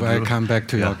back to I come back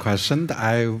to your question.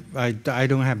 I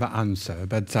don't have an answer,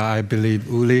 but I believe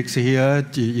Uli's here.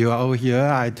 You are all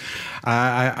here.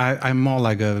 I'm more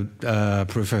like a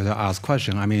prefer to ask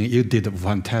question. I mean, you did a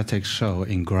fantastic show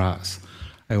in glass.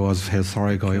 It was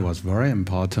historical. It was very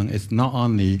important. It's not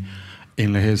only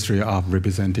in the history of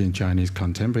representing Chinese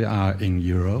contemporary art in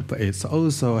Europe, it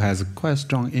also has quite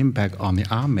strong impact on the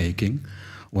art making.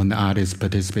 When the artists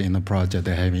participate in the project,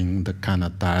 they're having the kind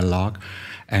of dialogue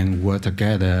and work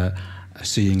together,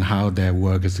 seeing how their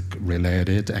work is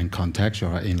related and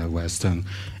contextual in the Western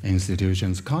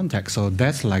institutions context. So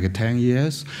that's like 10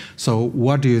 years. So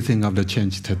what do you think of the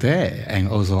change today? And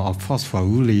also, of course, for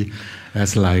Uli,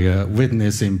 as like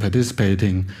witnessing,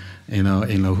 participating, in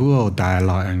the whole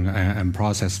dialogue and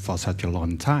process for such a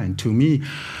long time. To me,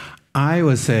 I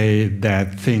would say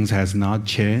that things has not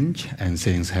changed and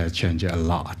things have changed a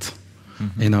lot.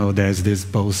 Mm-hmm. There's this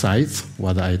both sides,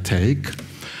 what I take.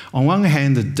 On one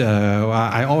hand,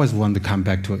 I always want to come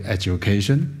back to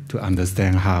education to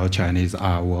understand how Chinese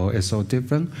art world is so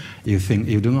different. You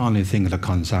don't only think the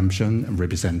consumption,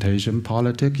 representation,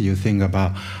 politics. You think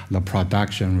about the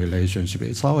production relationship.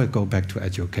 It's always go back to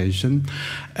education.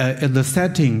 The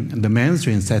setting, the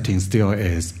mainstream setting still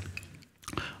is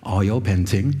oil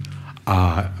painting,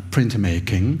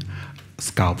 printmaking,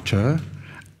 sculpture,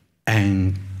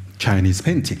 and Chinese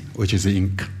painting, which is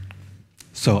ink.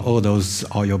 So all those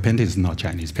oil paintings is not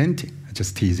Chinese painting,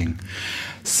 just teasing.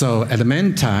 So at the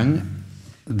meantime,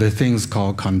 the things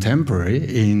called contemporary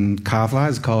in Kafka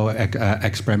is called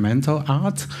experimental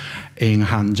art. In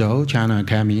Hangzhou, China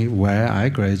Academy, where I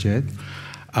graduated,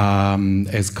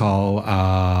 it's called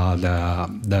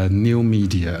the new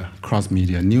media, cross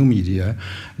media, new media.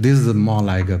 This is more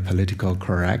like a political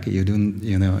correct. You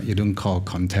don't call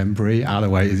contemporary.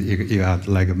 Otherwise, you are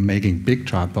like making big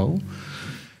trouble.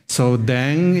 So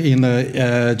then in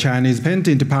the Chinese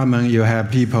painting department, you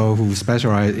have people who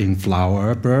specialize in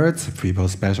flower, birds, people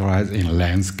specialize in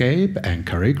landscape and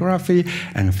calligraphy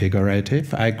and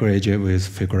figurative. I graduated with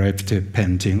figurative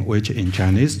painting, which in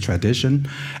Chinese tradition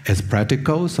is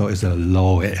practical, so it's the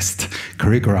lowest.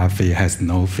 Calligraphy has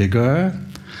no figure,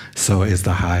 so it's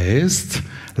the highest.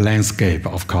 Landscape,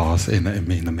 of course, in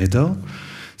the middle.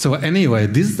 So anyway,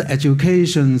 this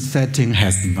education setting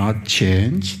has not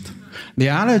changed. The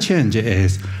other change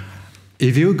is,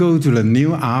 if you go to the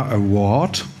New Art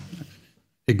Award,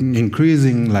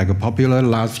 increasing like a popular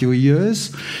last few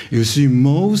years, you see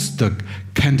most the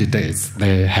candidates,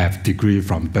 they have degree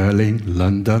from Berlin,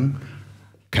 London,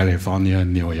 California,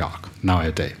 New York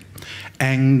nowadays.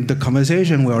 And the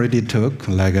conversation we already took,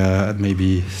 like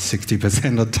maybe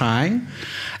 60% of the time,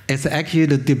 it's actually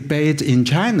the debate in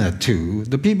China too.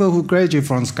 The people who graduate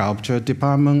from sculpture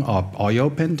department or oil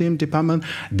painting department,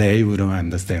 they wouldn't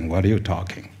understand what you're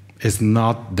talking. It's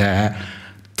not their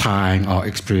time or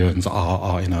experience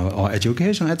or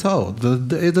education at all.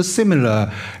 It's a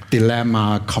similar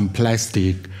dilemma,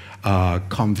 complexity,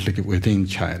 conflict within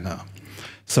China.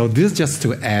 So this just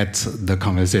to add the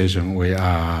conversation we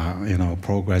are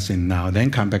progressing now.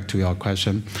 Then come back to your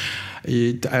question.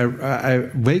 I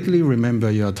vaguely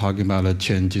remember you're talking about the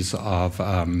changes of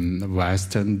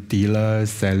Western dealers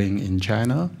selling in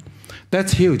China.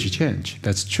 That's a huge change.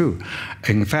 That's true.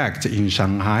 In fact, in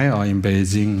Shanghai or in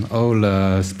Beijing, all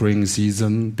the spring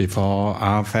season before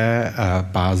art fair,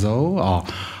 Basel, or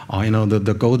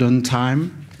the golden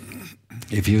time,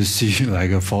 if you see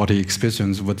like 40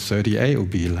 exhibitions with 38 would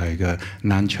be like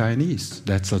non-Chinese.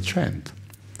 That's a trend.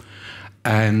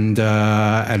 And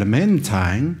at the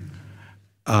meantime,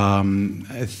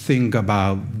 I think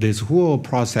about this whole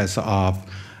process of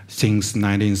since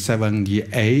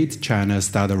 1978, China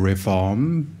started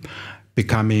reform,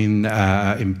 becoming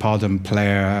an important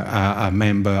player, a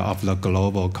member of the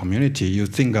global community. You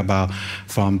think about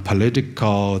from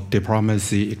political,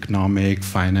 diplomacy, economic,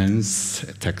 finance,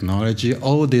 technology,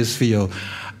 all this field,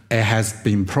 it has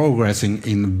been progressing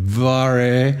in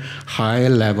very high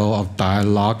level of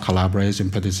dialogue, collaboration,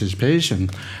 participation.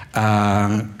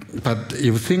 But if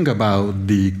you think about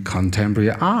the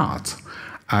contemporary art,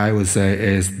 I would say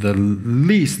is the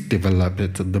least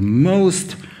developed, the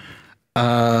most,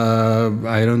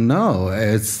 I don't know,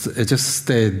 it just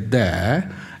stayed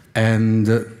there.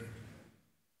 And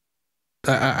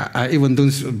I even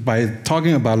don't, by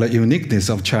talking about the uniqueness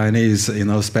of Chinese,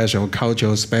 special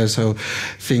cultural, special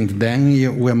thing,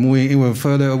 then we're moving even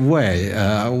further away.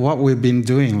 What we've been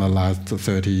doing the last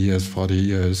 30 years, 40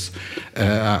 years,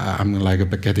 I'm like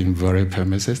getting very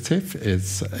permissive.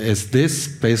 Is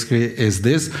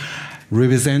this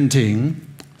representing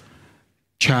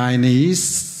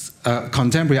Chinese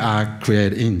contemporary art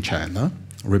created in China,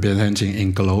 representing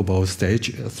in global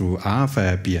stage through art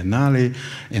fair, biennale,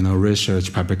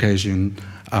 research, publication,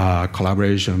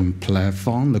 collaboration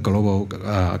platform, the global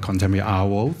contemporary art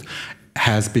world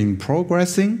has been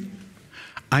progressing.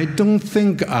 I don't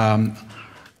think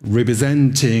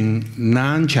representing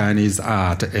non-Chinese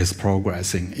art is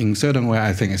progressing. In certain way,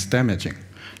 I think it's damaging,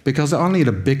 because only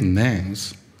the big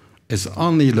names, it's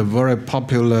only the very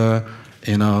popular,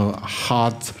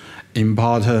 hot,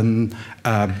 important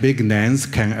big names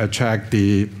can attract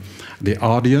the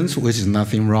audience, which is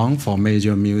nothing wrong for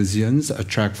major museums,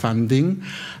 attract funding.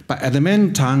 But at the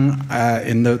meantime,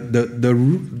 in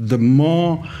the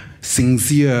more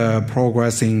sincere,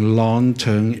 progressing,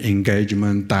 long-term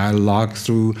engagement, dialogue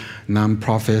through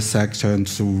non-profit sector,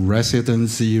 through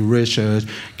residency, research,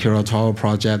 curatorial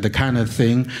project, the kind of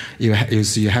thing you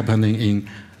see happening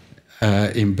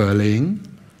in Berlin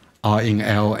or in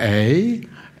LA,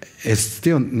 it's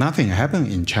still nothing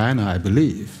happening in China, I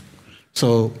believe.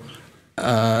 So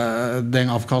then,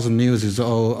 of course, the news is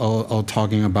all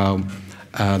talking about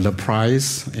the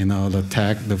price, the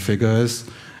tag, the figures,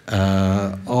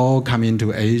 all coming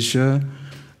to Asia.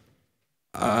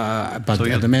 But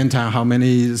at the meantime, how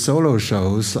many solo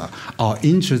shows or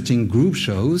interesting group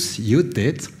shows you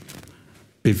did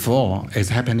before is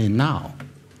happening now?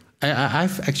 I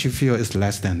actually feel it's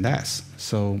less than that.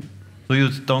 So you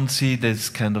don't see this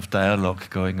kind of dialogue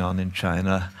going on in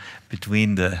China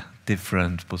between the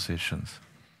different positions?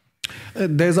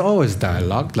 There's always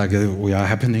dialogue, like we are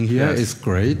happening here. Yes. It's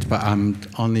great, but I'm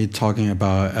only talking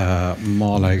about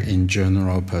more like in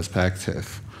general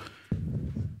perspective.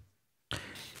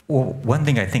 Well, one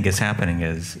thing I think is happening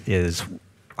is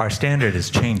our standard is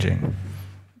changing.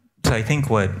 So I think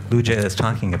what Lu Jie is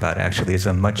talking about actually is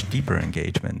a much deeper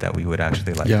engagement that we would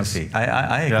actually like to see.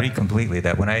 I agree completely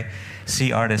that when I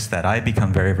see artists that I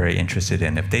become very, very interested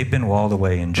in, if they've been walled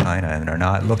away in China and are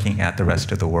not looking at the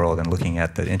rest of the world and looking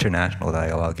at the international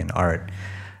dialogue in art,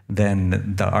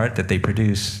 then the art that they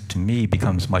produce, to me,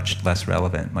 becomes much less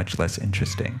relevant, much less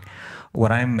interesting.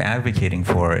 What I'm advocating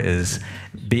for is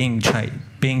being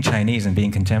Chinese and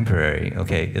being contemporary,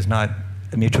 okay, is not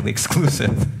mutually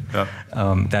exclusive. Yeah.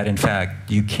 That in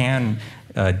fact you can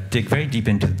dig very deep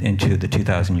into the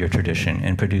 2,000-year tradition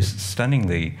and produce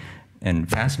stunningly and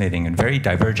fascinating and very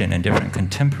divergent and different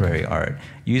contemporary art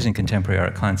using contemporary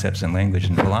art concepts and language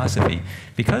and philosophy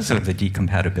because of the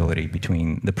decompatibility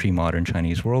between the pre-modern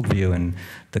Chinese worldview and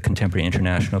the contemporary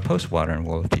international post-modern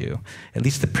worldview, at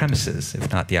least the premises,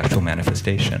 if not the actual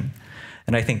manifestation.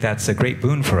 And I think that's a great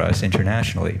boon for us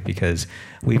internationally because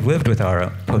we've lived with our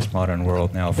postmodern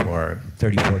world now for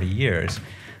 30, 40 years.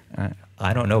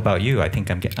 I don't know about you. I think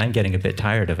I'm getting a bit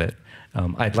tired of it.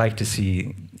 I'd like to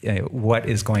see what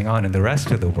is going on in the rest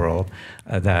of the world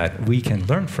that we can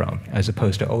learn from, as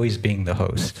opposed to always being the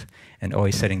host and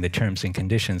always setting the terms and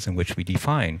conditions in which we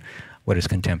define what is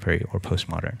contemporary or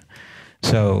postmodern.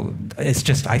 So it's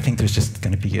just, I think there's just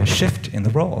going to be a shift in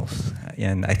the roles.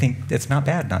 And I think it's not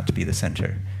bad not to be the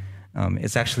center.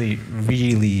 It's actually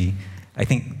really, I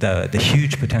think the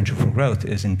huge potential for growth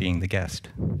is in being the guest.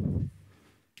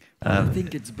 I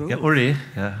think it's both. Yeah, Uli,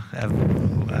 I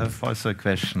have also a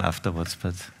question afterwards,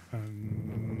 but...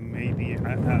 maybe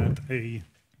I add a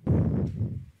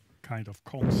kind of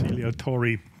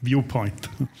conciliatory viewpoint.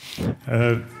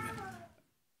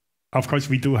 Of course,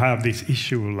 we do have this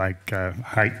issue, like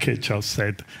Heike just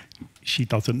said, she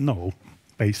doesn't know,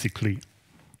 basically,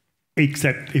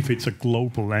 except if it's a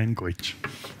global language.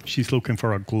 She's looking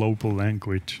for a global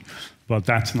language, but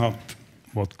that's not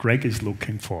what Craig is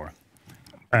looking for.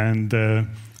 And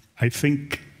I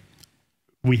think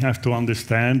we have to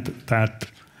understand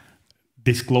that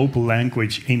this global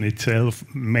language in itself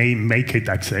may make it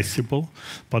accessible,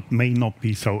 but may not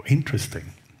be so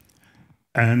interesting.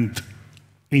 And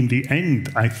in the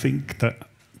end, I think that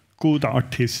good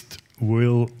artists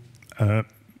will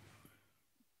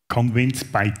convince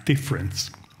by difference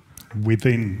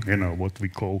within, what we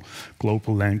call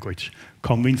global language.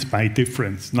 Convinced by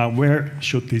difference. Now, where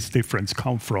should this difference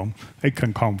come from? It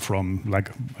can come from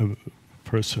like a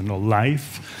personal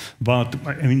life, but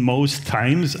I mean, most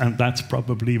times, and that's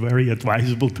probably very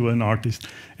advisable to an artist,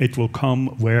 it will come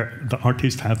where the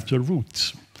artist has the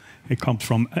roots. It comes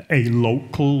from a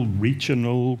local,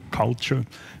 regional culture,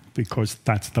 because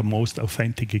that's the most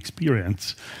authentic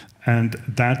experience. And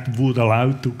that would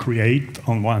allow to create,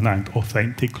 on one hand,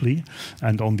 authentically,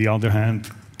 and on the other hand,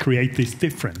 create this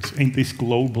difference in this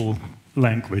global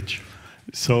language.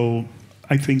 So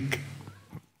I think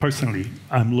personally,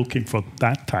 I'm looking for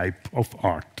that type of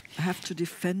art. I have to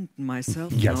defend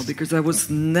myself Yes. now, because I was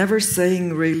never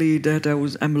saying really that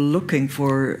I'm looking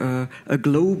for a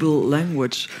global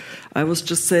language. I was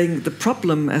just saying the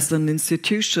problem as an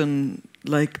institution,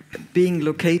 like being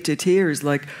located here, is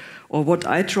like, or what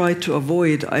I try to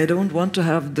avoid. I don't want to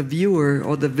have the viewer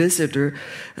or the visitor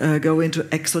go into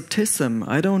exotism.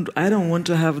 I don't want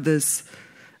to have this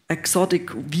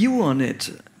exotic view on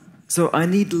it. So I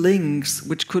need links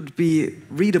which could be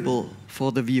readable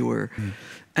for the viewer.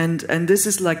 And this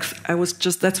is like,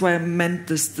 that's why I meant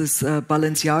this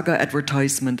Balenciaga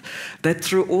advertisement, that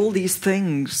through all these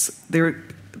things,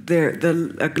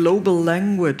 a global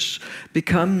language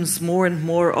becomes more and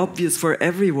more obvious for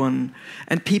everyone,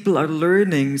 and people are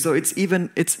learning. So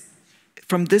it's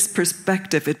from this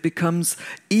perspective, it becomes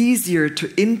easier to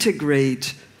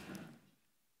integrate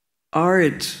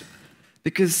art,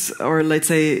 or let's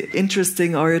say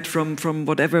interesting art from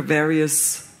whatever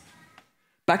various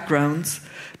backgrounds,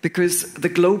 because the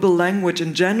global language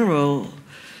in general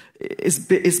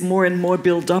is more and more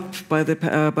built up by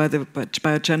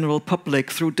a general public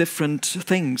through different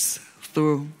things,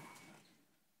 through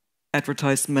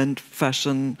advertisement,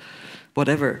 fashion,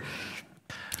 whatever.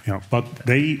 Yeah, but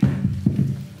they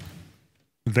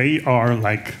are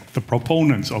like the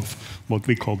proponents of what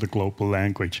we call the global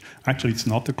language. Actually, it's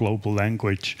not a global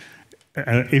language.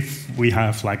 If we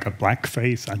have like a black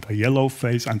face and a yellow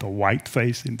face and a white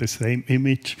face in the same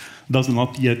image, does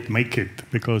not yet make it,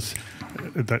 because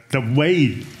the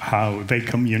way how they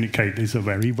communicate is a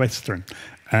very Western.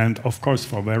 And of course,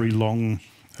 for very long,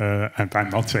 and I'm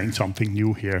not saying something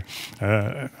new here,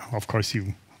 of course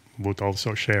you would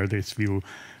also share this view,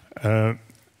 the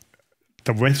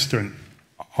Western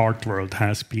art world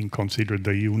has been considered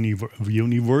the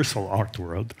universal art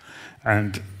world,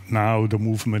 and now the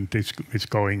movement is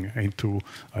going into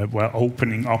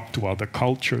opening up to other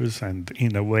cultures, and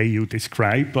in a way you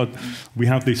describe, but we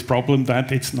have this problem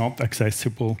that it's not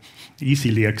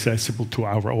easily accessible to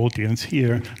our audience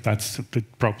here. That's the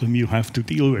problem you have to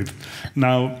deal with.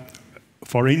 Now,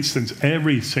 for instance,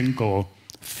 every single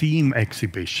theme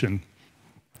exhibition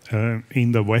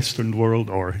in the Western world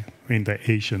or in the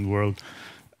Asian world,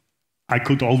 I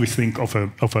could always think of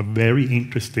a very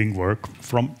interesting work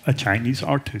from a Chinese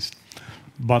artist.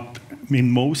 But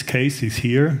in most cases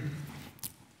here,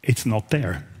 it's not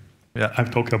there. Yeah. I'm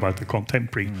talking about the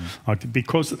contemporary art,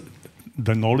 because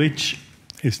the knowledge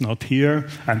is not here,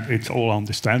 and it's all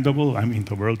understandable. I mean,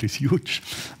 the world is huge.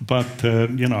 But,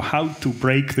 how to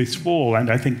break this wall, and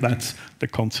I think that's the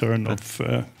concern of,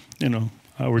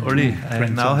 Uli, I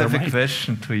now have a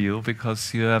question to you,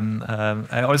 because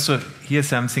I also hear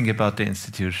something about the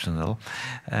institutional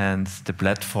and the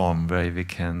platform where we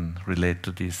can relate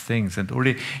to these things. And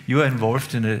Uli, you are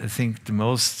involved in, I think, the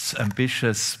most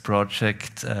ambitious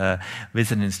project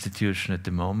with an institution at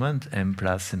the moment, M+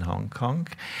 in Hong Kong.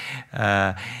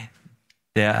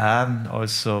 There are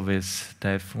also with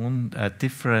Typhoon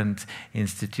different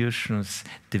institutions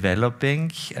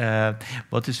developing.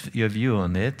 What is your view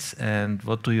on it, and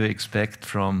what do you expect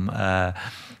from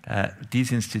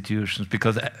these institutions?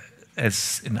 Because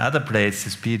as in other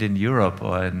places, be it in Europe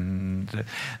or in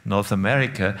North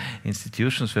America,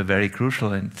 institutions were very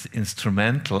crucial and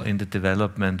instrumental in the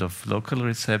development of local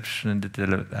reception,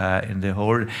 in the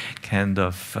whole kind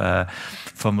of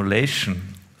formulation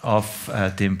of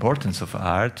the importance of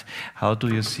art. How do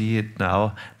you see it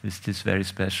now with these very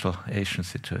special Asian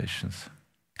situations?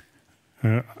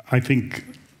 I think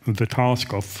the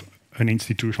task of an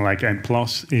institution like M+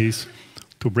 is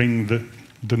to bring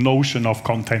the notion of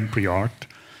contemporary art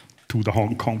to the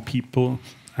Hong Kong people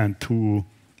and to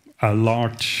a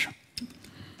large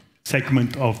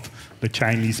segment of the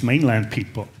Chinese mainland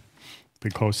people,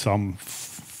 because some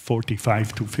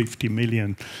 45 to 50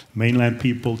 million mainland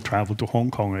people travel to Hong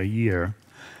Kong a year.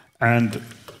 And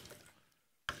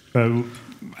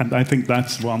I think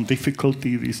that's one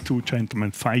difficulty these two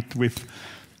gentlemen fight with.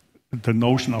 The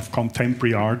notion of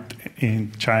contemporary art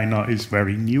in China is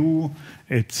very new.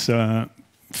 It's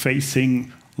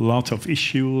facing lots of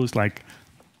issues, like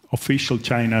official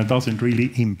China doesn't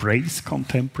really embrace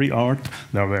contemporary art.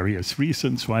 There are various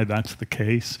reasons why that's the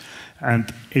case.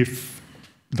 And if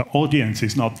the audience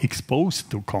is not exposed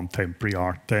to contemporary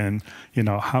art, then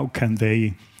how can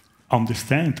they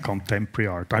understand contemporary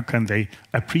art? How can they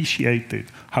appreciate it?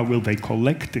 How will they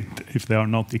collect it if they are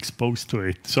not exposed to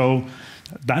it? So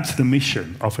that's the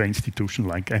mission of an institution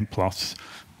like M+,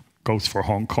 goes for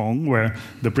Hong Kong, where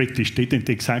the British didn't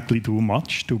exactly do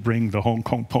much to bring the Hong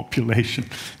Kong population,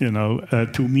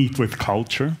 to meet with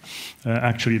culture.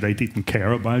 Actually, they didn't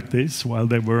care about this while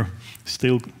they were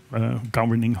still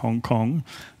governing Hong Kong.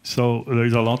 So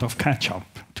there's a lot of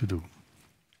catch-up to do.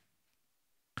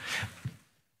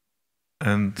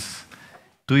 And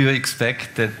do you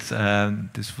expect that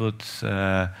this would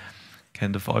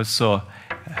kind of also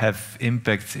have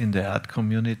impacts in the art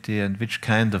community, and which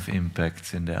kind of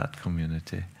impacts in the art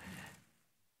community?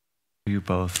 You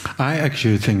both. I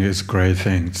actually think it's great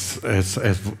things.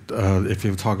 If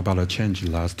you talk about a change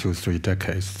in the last 2-3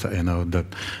 decades, the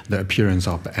appearance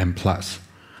of M+,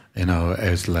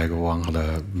 is like one of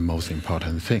the most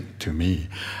important thing to me.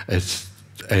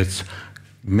 It's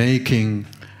making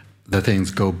the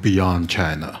things go beyond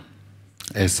China.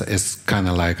 It's kind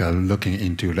of like looking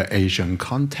into the Asian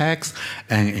context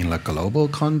and in the global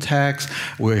context.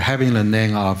 We're having the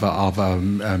name of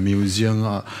a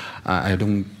museum. I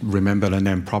don't remember the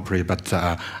name properly, but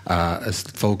it's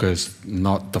focused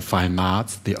not the fine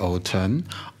arts, the old turn,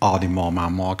 or the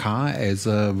Mocha is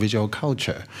visual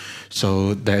culture.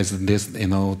 So there's this,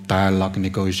 dialogue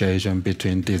negotiation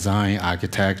between design,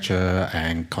 architecture,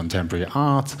 and contemporary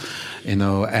art,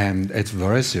 and it's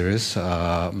very serious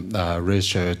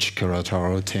research,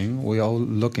 curatorial thing. We're all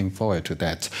looking forward to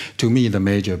that. To me, the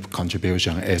major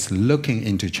contribution is looking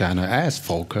into China as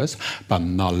focus, but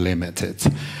not limited.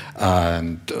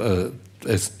 And to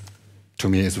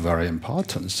me, it's very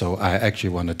important. So I actually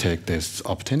want to take this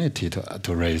opportunity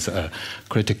to raise a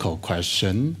critical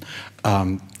question.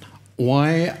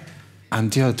 Why,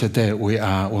 until today,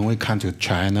 when we come to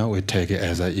China, we take it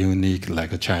as a unique,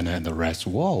 like China and the rest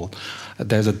of the world.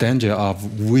 There's a danger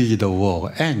of we, the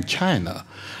world, and China.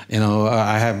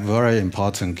 I have very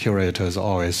important curators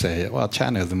always say, well,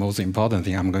 China is the most important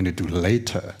thing I'm going to do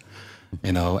later.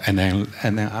 And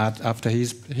then after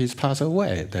he's passed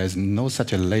away, there's no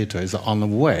such a later. It's on the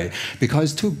way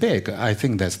because it's too big. I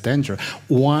think that's dangerous.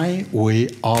 Why we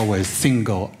always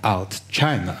single out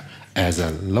China as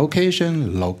a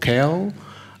location, locale,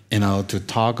 to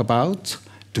talk about?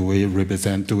 Do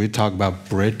we talk about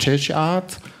British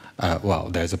art? Well,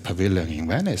 there's a pavilion in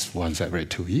Venice once every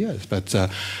 2 years, but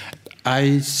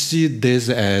I see this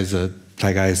as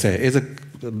like I say, it's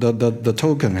the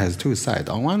token has two sides.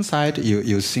 On one side,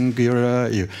 you singular,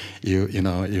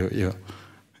 you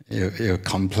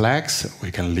complex.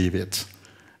 We can leave it.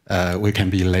 We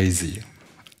can be lazy.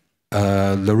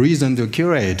 The reason to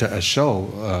curate a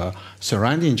show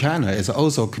surrounding China is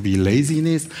also could be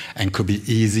laziness and could be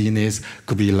easiness.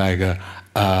 Could be like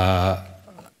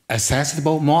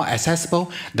accessible, more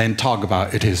accessible. Then talk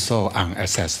about it is so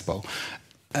inaccessible.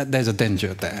 There's a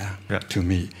danger there to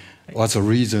me. What's the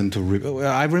reason to?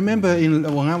 I remember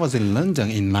when I was in London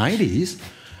in '90s,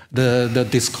 the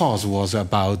discourse was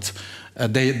about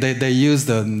they used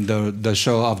the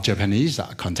show of Japanese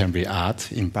contemporary art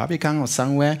in Barbican or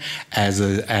somewhere as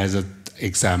an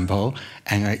example,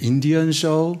 and an Indian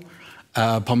show.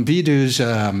 Pompidou's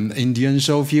Indian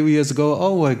show a few years ago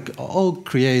all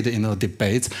create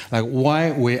debates like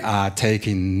why we are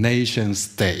taking nation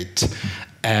state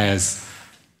as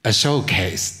a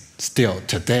showcase still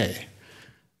today.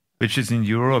 Which is in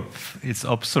Europe, it's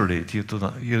obsolete. You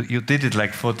did it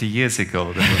like 40 years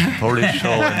ago. There was a Polish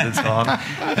show and so on.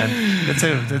 And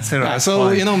that's a right so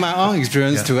point. My own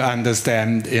experience to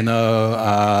understand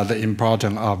the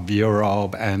importance of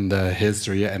Europe and the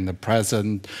history and the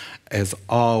present is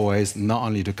always not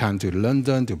only to come to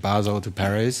London, to Basel, to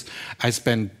Paris. I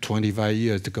spent 25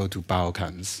 years to go to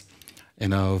Balkans.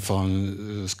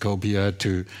 From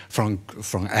Skopje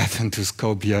from Athens to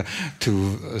Skopje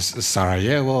to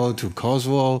Sarajevo to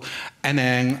Kosovo, and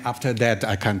then after that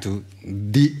I come to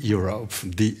the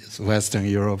Western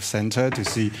Europe Center to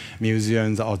see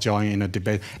museums or join in a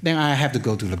debate. Then I have to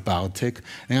go to the Baltic.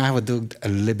 Then I have to do a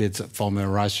little bit former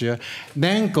Russia.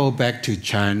 Then go back to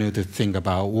China to think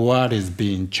about what is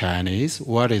being Chinese,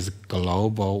 what is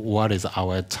global, what is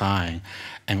our time.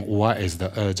 And what is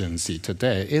the urgency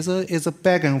today? It's a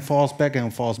back and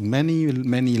forth. Many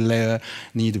layers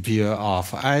need to peel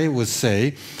off. I would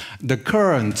say the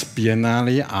current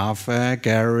Biennale Art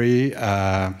Gallery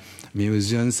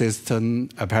museum system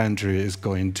apparently is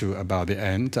going to about the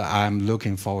end. I'm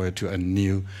looking forward to a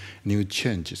new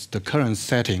changes. The current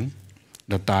setting,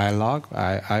 the dialogue,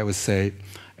 I would say,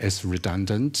 is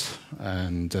redundant,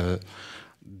 and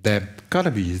there got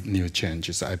to be new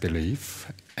changes, I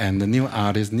believe. And the new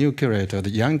artists, new curator, the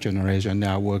young generation, they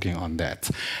are working on that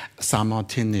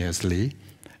simultaneously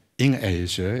in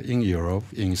Asia, in Europe,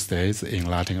 in States, in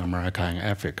Latin America, and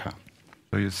Africa.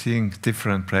 So you're seeing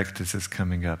different practices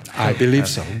coming up. I believe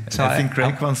so. So I think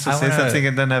Craig wants to say something,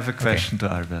 and then I have a question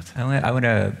to Albert. I want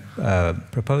to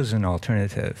propose an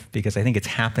alternative, because I think it's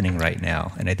happening right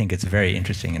now, and I think it's very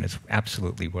interesting, and it's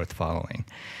absolutely worth following.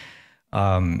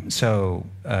 I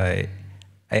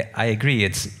agree.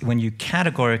 It's when you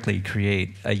categorically create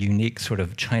a unique sort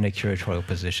of China curatorial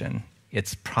position,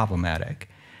 it's problematic.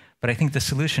 But I think the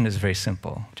solution is very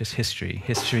simple, just history.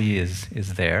 History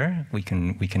is there. We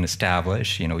can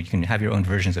establish, you can have your own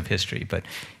versions of history, but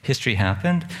history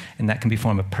happened, and that can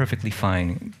form a perfectly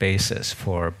fine basis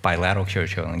for bilateral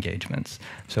curatorial engagements.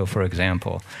 So for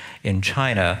example, in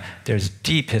China, there's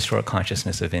deep historic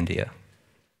consciousness of India.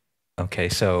 Okay,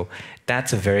 so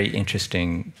that's a very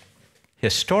interesting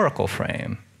historical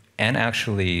frame, and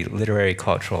actually literary,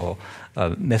 cultural,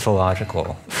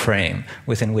 mythological frame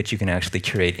within which you can actually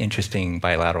curate interesting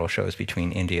bilateral shows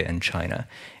between India and China.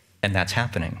 And that's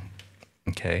happening,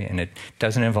 okay? And it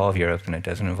doesn't involve Europe, and it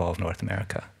doesn't involve North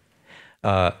America.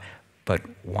 But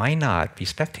why not be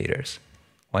spectators?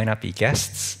 Why not be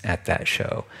guests at that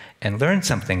show and learn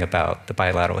something about the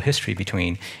bilateral history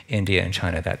between India and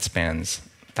China that spans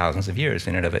thousands of years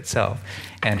in and of itself,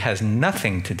 and has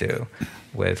nothing to do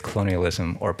with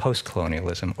colonialism or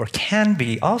post-colonialism, or can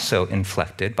be also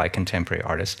inflected by contemporary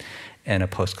artists in a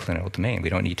post-colonial domain. We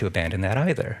don't need to abandon that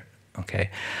either. Okay,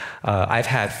 I've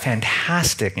had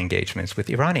fantastic engagements with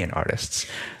Iranian artists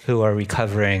who are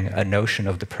recovering a notion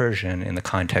of the Persian in the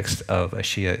context of a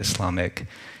Shia Islamic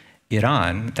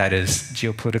Iran that is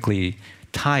geopolitically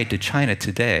tied to China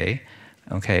today,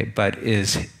 okay, but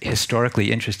is historically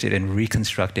interested in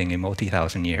reconstructing a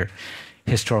multi-thousand-year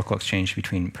historical exchange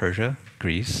between Persia,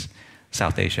 Greece,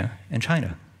 South Asia, and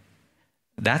China.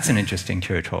 That's an interesting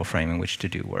curatorial frame in which to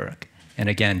do work. And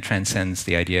again, transcends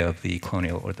the idea of the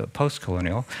colonial or the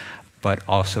post-colonial, but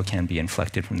also can be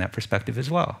inflected from that perspective as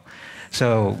well.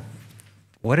 So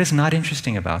what is not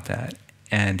interesting about that?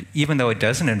 And even though it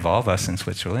doesn't involve us in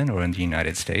Switzerland or in the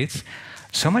United States,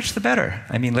 so much the better.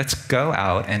 I mean, let's go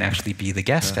out and actually be the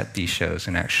guest at these shows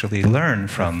and actually learn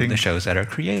from the shows that are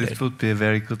created. This would be a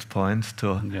very good point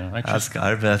to ask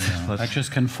Albert. Yeah, I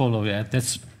just can follow. Yeah,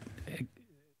 that's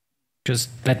just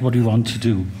what we want to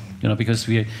do. Because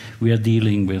we are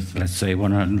dealing with, let's say,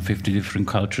 150 different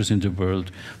cultures in the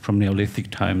world, from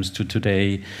Neolithic times to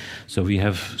today. So we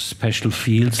have special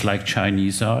fields like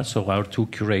Chinese art. So our two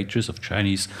curators of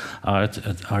Chinese art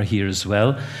are here as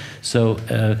well. So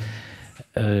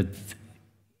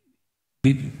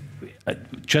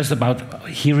just about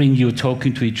hearing you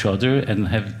talking to each other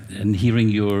and hearing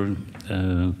your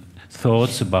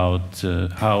thoughts about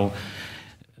how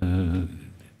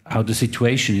the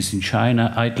situation is in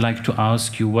China, I'd like to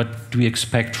ask you, what do we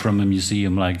expect from a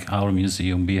museum like our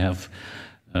museum? We have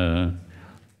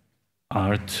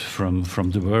art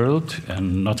from the world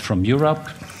and not from Europe,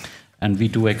 and we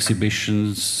do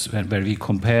exhibitions where we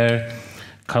compare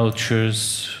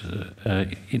cultures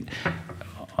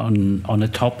on a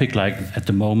topic, like at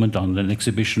the moment on an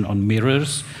exhibition on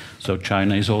mirrors. So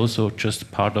China is also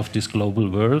just part of this global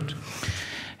world.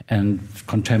 And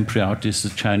contemporary artists, the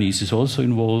Chinese, is also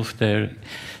involved there.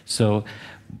 So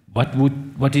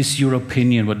what is your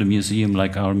opinion what a museum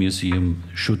like our museum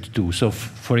should do? So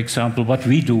for example, what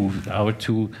we do, our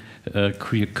two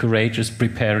curators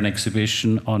prepare an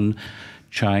exhibition on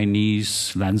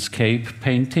Chinese landscape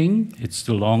painting. It's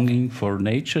The Longing for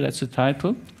Nature, that's the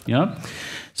title. Yeah.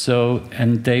 So,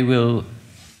 and they will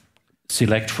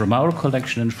select from our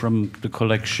collection and from the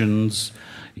collections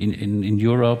in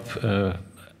Europe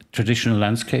traditional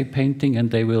landscape painting,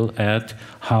 and they will add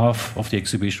half of the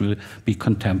exhibition will be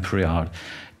contemporary art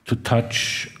to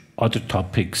touch other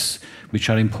topics which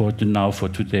are important now for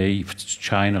today,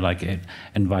 China, like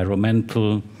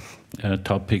environmental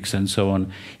topics and so on.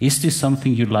 Is this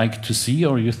something you like to see,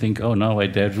 or you think, oh no,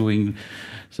 they're doing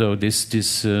so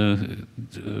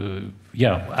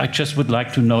yeah, I just would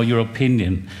like to know your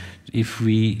opinion. If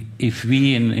we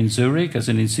in Zurich as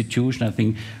an institution, I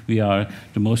think we are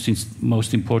the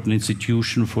most important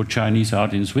institution for Chinese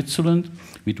art in Switzerland.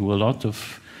 We do a lot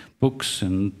of books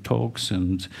and talks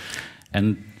and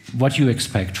what do you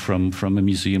expect from a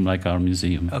museum like our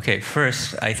museum? Okay,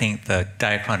 first, I think the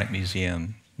diachronic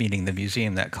museum, meaning the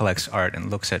museum that collects art and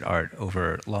looks at art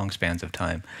over long spans of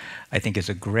time, I think is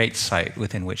a great site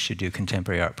within which to do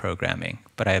contemporary art programming.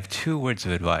 But I have two words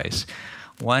of advice.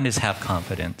 One is have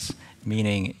confidence,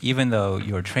 meaning even though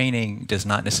your training does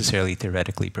not necessarily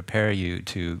theoretically prepare you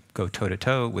to go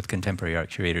toe-to-toe with contemporary art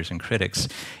curators and critics,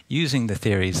 using the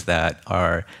theories that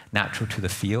are natural to the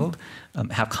field,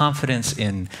 have confidence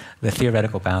in the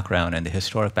theoretical background and the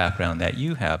historic background that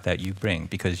you have, that you bring,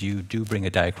 because you do bring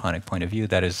a diachronic point of view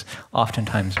that is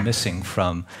oftentimes missing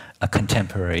from a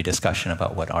contemporary discussion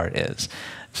about what art is.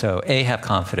 So A, have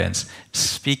confidence,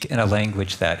 speak in a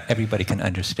language that everybody can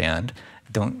understand,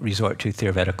 don't resort to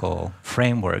theoretical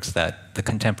frameworks that the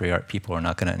contemporary art people are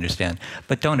not going to understand,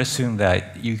 but don't assume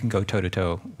that you can go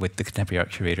toe-to-toe with the contemporary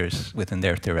art curators within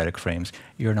their theoretic frames.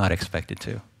 You're not expected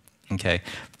to, okay?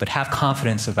 But have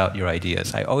confidence about your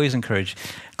ideas. I always encourage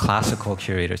classical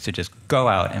curators to just go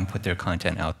out and put their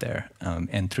content out there.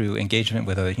 And through engagement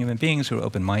with other human beings who are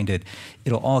open-minded,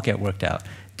 it'll all get worked out.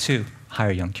 2,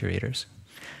 hire young curators.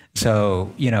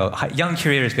 So, you know, young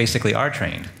curators basically are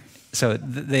trained. So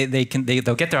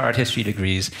they'll get their art history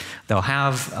degrees, they'll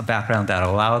have a background that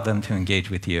allows them to engage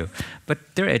with you, but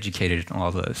they're educated in all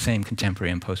the same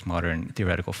contemporary and postmodern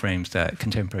theoretical frames that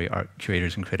contemporary art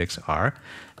curators and critics are.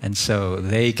 And so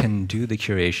they can do the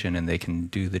curation and they can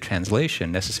do the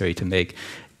translation necessary to make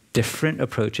different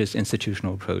approaches,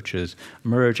 institutional approaches,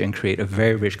 merge and create a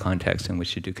very rich context in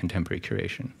which to do contemporary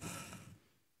curation.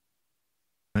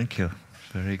 Thank you.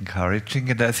 Very encouraging.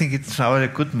 And I think it's now a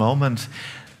good moment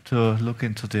to look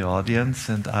into the audience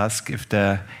and ask if there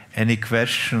are any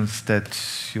questions that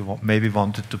you maybe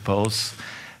wanted to pose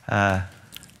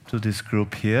to this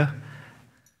group here.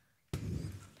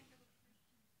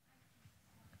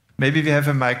 Maybe we have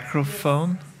a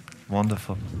microphone.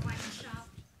 Wonderful.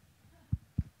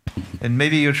 And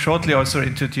maybe you shortly also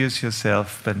introduce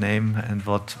yourself by name and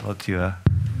what you are.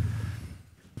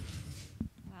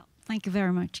 Thank you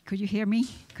very much. Could you hear me?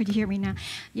 Could you hear me now?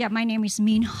 Yeah, my name is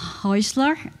Min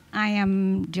Heusler. I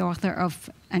am the author of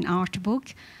an art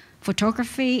book,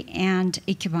 photography, and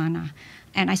ikebana.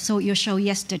 And I saw your show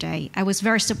yesterday. I was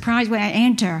very surprised when I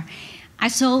entered. I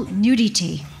saw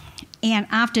nudity. And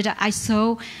after that, I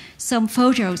saw some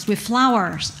photos with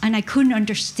flowers, and I couldn't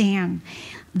understand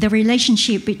the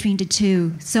relationship between the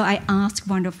two. So I asked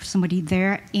somebody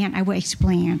there, and I will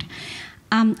explain.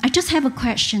 I just have a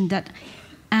question that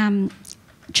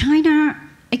China,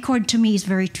 according to me, is a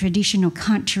very traditional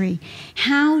country.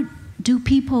 How do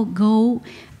people go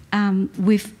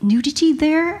with nudity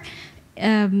there?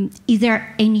 Is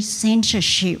there any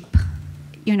censorship,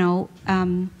 you know,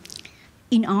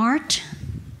 in art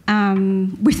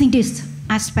within this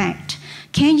aspect?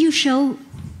 Can you show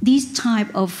this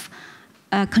type of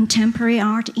contemporary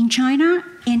art in China?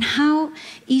 And how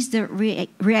is the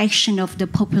reaction of the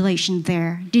population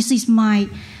there? This is my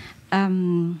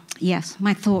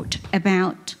my thought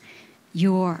about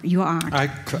your art. I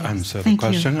could answer Thank the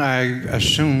question. You. I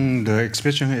assume the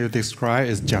exhibition you described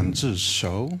is Jiangzhi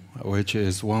Show, which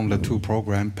is one of the 2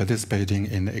 programs participating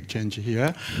in the exchange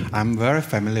here. I'm very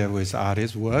familiar with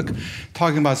artists' work.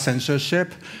 Talking about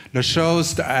censorship, the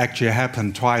shows actually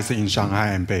happened twice in Shanghai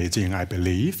and Beijing, I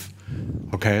believe.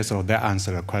 Okay, so that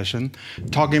answers the question.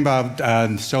 Talking about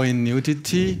showing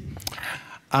nudity,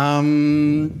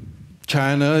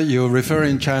 China, you're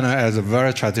referring China as a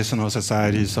very traditional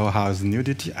society, so how is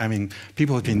nudity? I mean,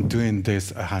 people have been doing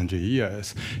this 100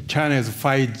 years. China is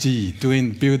 5G,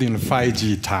 building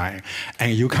 5G time,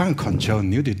 and you can't control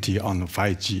nudity on the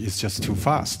 5G, it's just too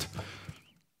fast.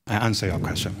 I answered your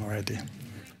question already.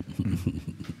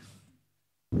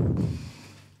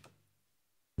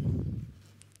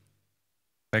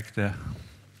 Back there.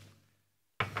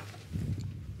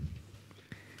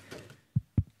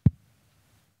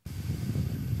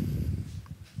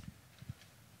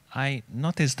 I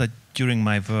noticed that during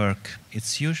my work,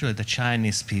 it's usually the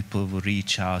Chinese people who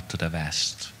reach out to the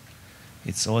West.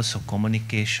 It's also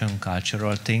communication,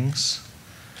 cultural things,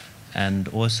 and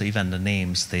also even the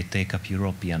names, they take up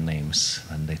European names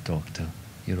when they talk to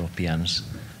Europeans.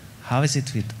 How is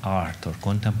it with art or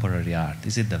contemporary art?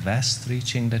 Is it the West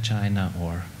reaching the China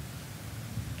or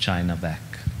China back?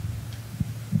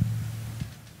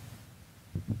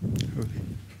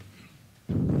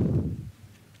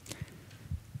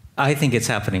 I think it's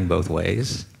happening both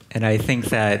ways. And I think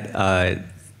that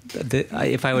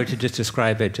if I were to just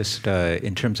describe it just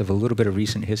in terms of a little bit of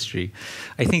recent history,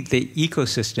 I think the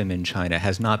ecosystem in China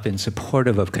has not been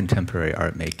supportive of contemporary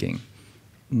art making.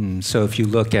 So if you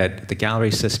look at the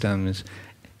gallery systems,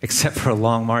 except for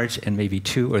Long March and maybe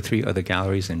 2 or 3 other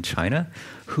galleries in China,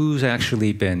 who's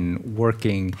actually been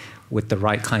working with the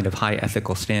right kind of high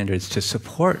ethical standards to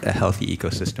support a healthy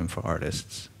ecosystem for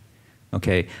artists?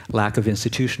 Okay, lack of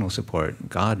institutional support.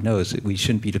 God knows that we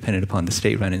shouldn't be dependent upon the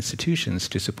state-run institutions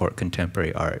to support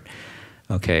contemporary art.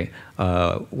 Okay,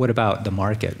 what about the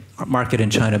market? Market in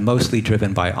China mostly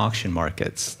driven by auction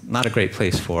markets. Not a great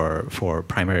place for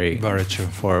primary,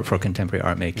 for contemporary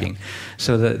art making. Yeah.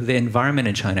 So the environment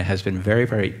in China has been very,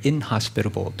 very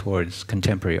inhospitable towards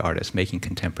contemporary artists making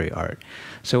contemporary art.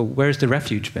 So where's the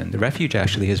refuge been? The refuge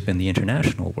actually has been the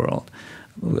international world.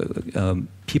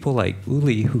 People like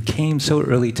Uli, who came so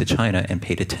early to China and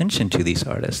paid attention to these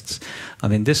artists. I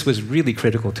mean, this was really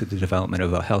critical to the development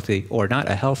of a healthy, or not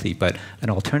a healthy, but an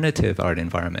alternative art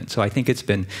environment. So I think it's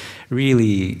been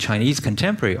really Chinese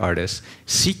contemporary artists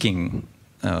seeking,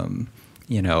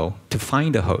 to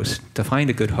find a host, to find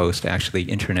a good host actually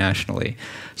internationally.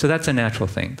 So that's a natural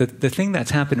thing. The thing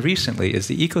that's happened recently is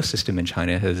the ecosystem in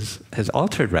China has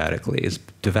altered radically, has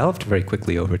developed very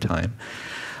quickly over time.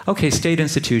 Okay, state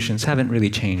institutions haven't really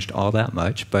changed all that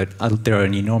much, but there are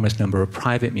an enormous number of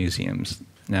private museums.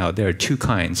 Now, there are two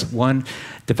kinds. One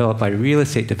developed by real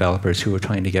estate developers who are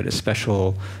trying to get a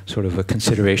special sort of a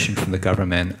consideration from the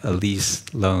government, a lease,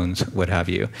 loans, what have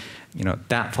you.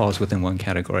 That falls within one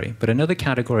category. But another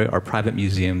category are private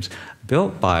museums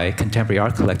built by contemporary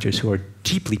art collectors who are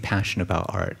deeply passionate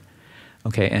about art.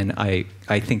 Okay, and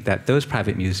I think that those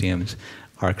private museums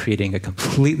are creating a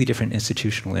completely different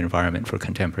institutional environment for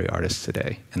contemporary artists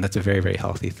today. And that's a very, very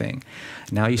healthy thing.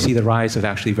 Now you see the rise of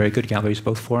actually very good galleries,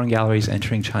 both foreign galleries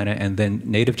entering China and then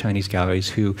native Chinese galleries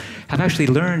who have actually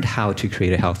learned how to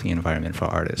create a healthy environment for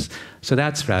artists. So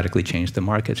that's radically changed. The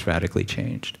market's radically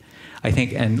changed. I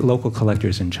think, and local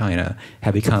collectors in China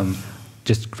have become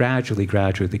just gradually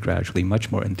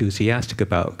much more enthusiastic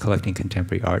about collecting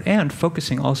contemporary art and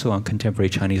focusing also on contemporary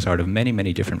Chinese art of many,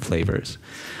 many different flavors.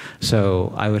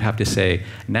 So I would have to say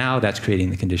now that's creating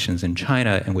the conditions in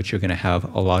China in which you're going to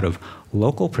have a lot of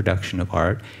local production of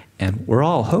art, and we're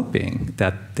all hoping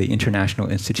that the international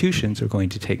institutions are going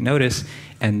to take notice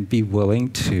and be willing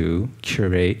to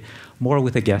curate more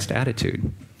with a guest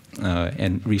attitude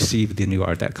and receive the new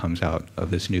art that comes out of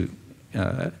this new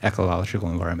ecological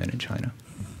environment in China.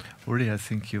 Uli, I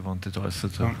think you wanted also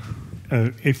to...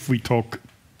 if we talk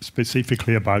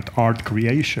specifically about art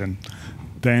creation,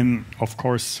 then of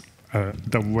course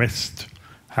the West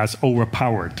has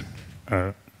overpowered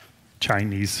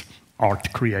Chinese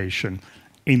art creation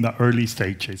in the early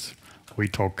stages. We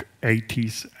talk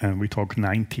 80s and we talk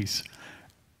 90s.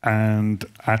 And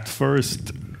at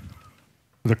first,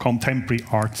 the contemporary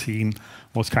art scene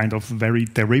was kind of very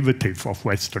derivative of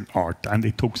Western art. And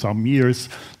it took some years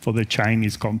for the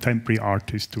Chinese contemporary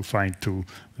artists to find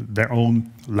their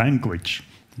own language,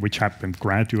 which happened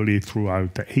gradually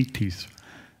throughout the 80s.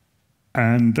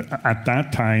 And at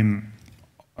that time,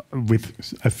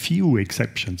 with a few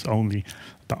exceptions only,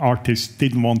 the artists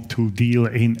didn't want to deal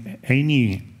in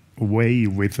any way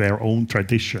with their own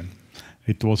tradition.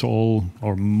 It was all,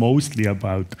 or mostly,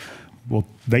 about what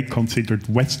they considered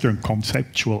Western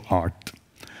conceptual art.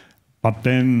 But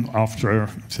then after,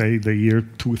 say, the year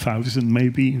 2000,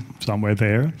 maybe, somewhere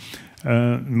there,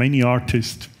 many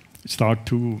artists start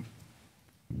to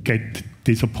get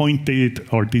disappointed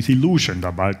or disillusioned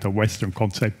about the Western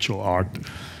conceptual art.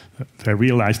 They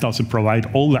realize it doesn't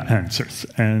provide all the answers.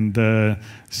 And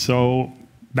so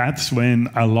that's when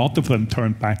a lot of them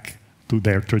turn back to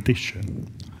their tradition.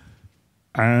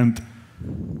 And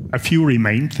a few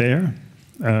remained there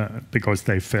because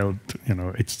they felt,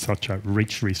 it's such a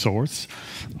rich resource.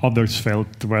 Others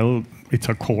felt, well, it's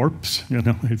a corpse, it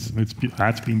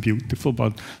has been beautiful,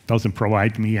 but doesn't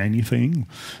provide me anything.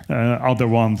 Other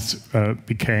ones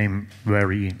became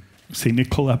very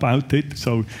cynical about it.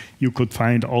 So you could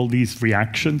find all these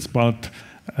reactions, but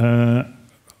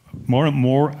more and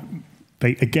more,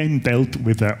 they again dealt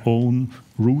with their own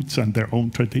roots and their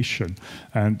own tradition.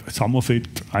 And some of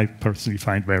it I personally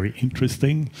find very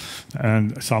interesting,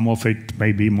 and some of it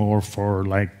may be more for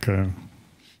like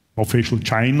official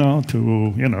China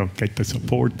to get the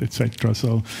support, etc.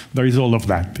 So there is all of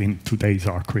that in today's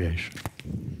art creation.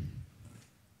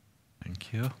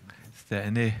 Thank you. Is there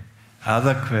any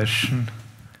other question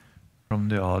from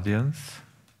the audience?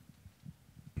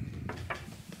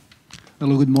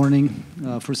 Hello, good morning.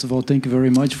 First of all, thank you very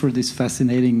much for this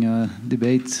fascinating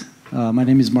debate. My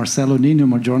name is Marcelo Nino.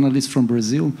 I'm a journalist from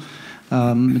Brazil.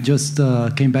 Just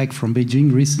came back from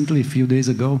Beijing recently, a few days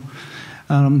ago.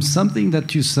 Something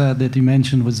that you said, that you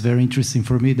mentioned, was very interesting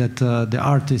for me, that the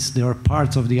artists, there are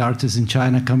parts of the artists in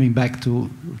China coming back to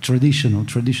traditional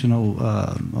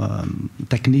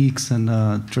techniques and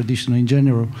traditional in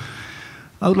general.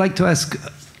 I would like to ask,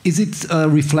 is it a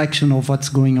reflection of what's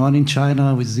going on in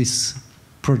China with this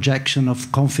projection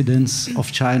of confidence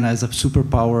of China as a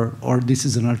superpower, or this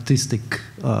is an artistic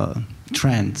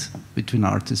trend between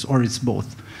artists, or it's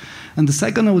both? And the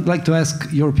second, I would like to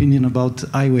ask your opinion about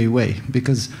Ai Weiwei,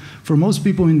 because for most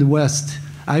people in the West,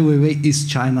 Ai Weiwei is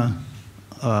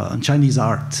Chinese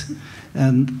art.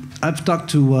 And I've talked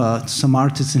to some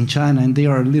artists in China, and they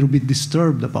are a little bit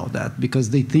disturbed about that, because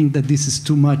they think that this is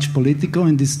too much political,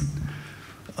 and this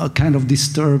kind of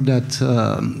disturbed that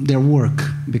their work,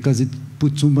 because it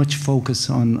put too much focus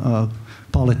on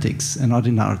politics and not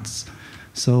in arts.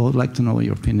 So I'd like to know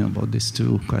your opinion about these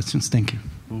two questions. Thank you.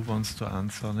 Who wants to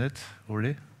answer on it?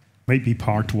 Uli? Maybe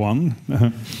part one,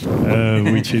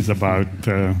 which is about,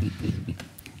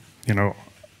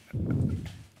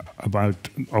 about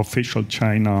official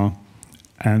China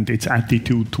and its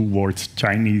attitude towards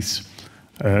Chinese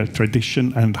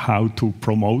tradition and how to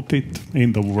promote it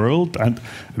in the world. And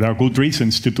there are good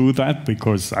reasons to do that,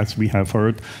 because as we have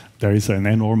heard, there is an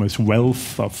enormous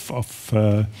wealth of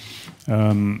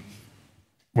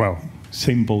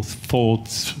symbols,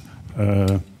 thoughts,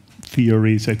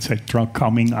 theories, etc.,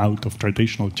 coming out of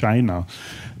traditional China.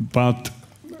 But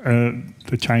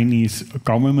the Chinese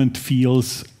government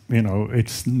feels,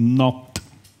 it's not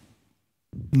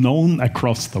known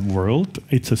across the world.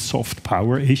 It's a soft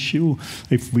power issue.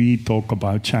 If we talk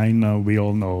about China, we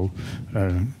all know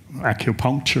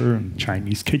acupuncture and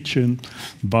Chinese kitchen,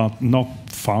 but not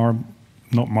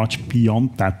much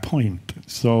beyond that point.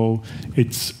 So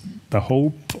it's the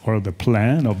hope or the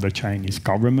plan of the Chinese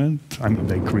government. I mean,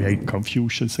 they create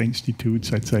Confucius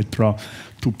institutes, etc.,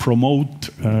 to promote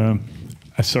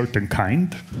a certain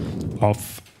kind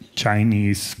of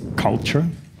Chinese culture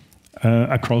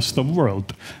across the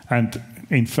world. And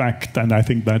in fact, and I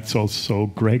think that's also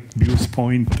Greg's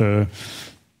viewpoint,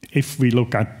 if we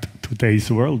look at today's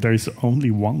world, there is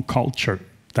only one culture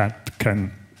that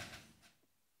can,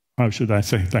 how should I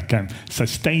say, that can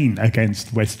sustain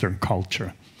against Western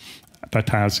culture, that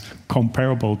has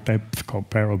comparable depth,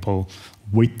 comparable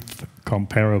width,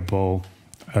 comparable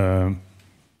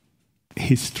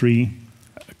history,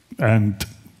 and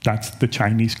that's the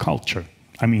Chinese culture.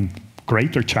 I mean,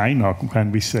 Greater China,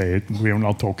 when we say it, we are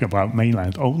not talking about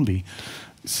mainland only.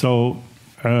 So,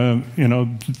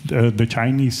 the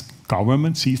Chinese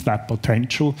government sees that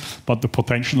potential, but the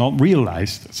potential not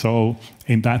realized. So,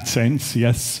 in that sense,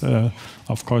 yes,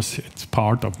 of course, it's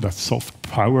part of the soft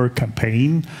power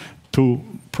campaign to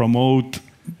promote,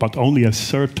 but only a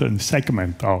certain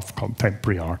segment of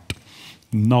contemporary art,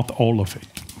 not all of it.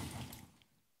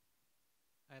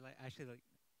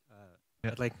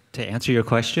 I'd like to answer your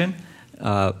question,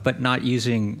 but not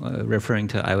referring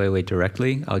to Ai Weiwei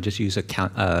directly. I'll just use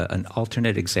an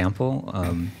alternate example.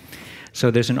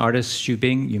 So there's an artist, Xu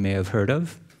Bing, you may have heard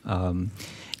of.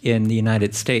 In the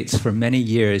United States, for many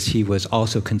years, he was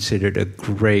also considered a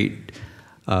great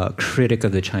critic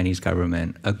of the Chinese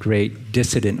government, a great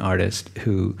dissident artist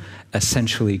who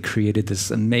essentially created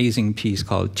this amazing piece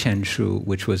called Qian Shu,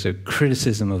 which was a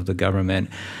criticism of the government,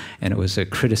 and it was a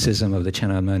criticism of the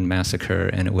Tiananmen massacre,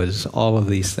 and it was all of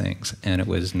these things, and it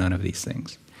was none of these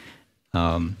things.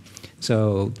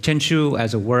 So Qian Shu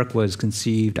as a work was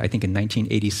conceived, I think, in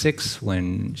 1986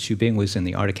 when Xu Bing was in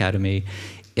the Art Academy.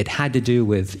 It had to do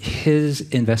with his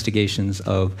investigations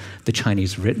of the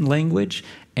Chinese written language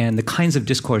and the kinds of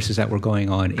discourses that were going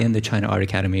on in the China Art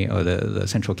Academy, or the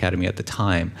Central Academy at the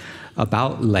time,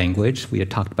 about language. We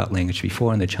had talked about language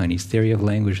before, and the Chinese theory of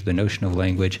language, the notion of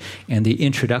language, and the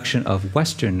introduction of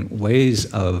Western ways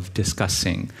of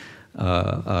discussing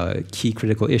key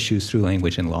critical issues through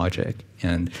language and logic.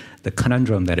 And the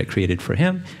conundrum that it created for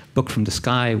him, Book from the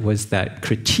Sky, was that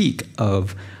critique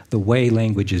of the way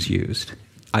language is used,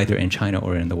 either in China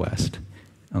or in the West.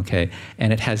 Okay?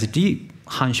 And it has deep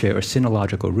Hanshui or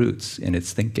sinological roots in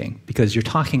its thinking, because you're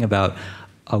talking about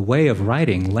a way of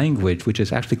writing language which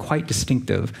is actually quite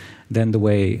distinctive than the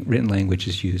way written language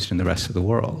is used in the rest of the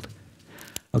world.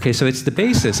 Okay, so it's the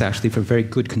basis actually for very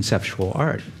good conceptual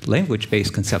art,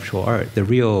 language-based conceptual art, the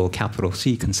real capital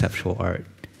C conceptual art.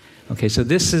 Okay, so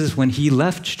this is when he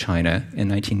left China in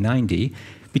 1990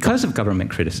 because of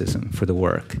government criticism for the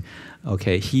work.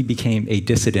 Okay, he became a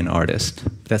dissident artist.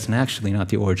 That's actually not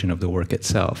the origin of the work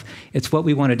itself. It's what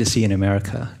we wanted to see in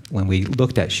America when we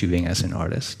looked at Xu Bing as an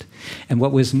artist. And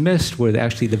what was missed were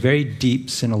actually the very deep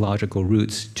sinological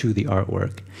roots to the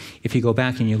artwork. If you go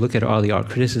back and you look at all the art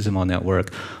criticism on that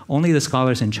work, only the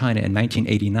scholars in China in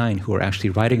 1989 who were actually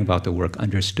writing about the work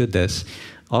understood this.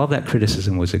 All of that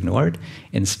criticism was ignored.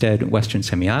 Instead, Western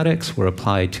semiotics were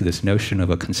applied to this notion of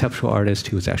a conceptual artist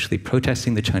who was actually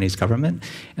protesting the Chinese government,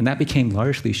 and that became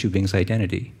largely Xu Bing's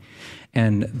identity.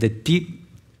 And the deep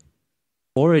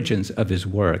origins of his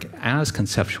work as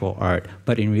conceptual art,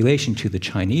 but in relation to the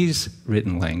Chinese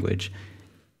written language,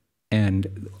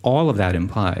 And all of that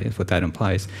implies, what that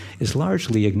implies, is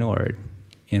largely ignored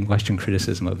in Western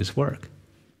criticism of his work.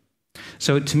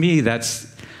 So to me,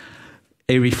 that's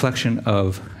a reflection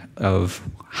of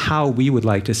how we would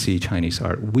like to see Chinese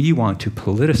art. We want to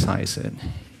politicize it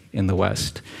in the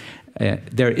West.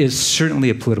 There is certainly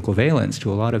a political valence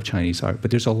to a lot of Chinese art,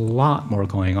 but there's a lot more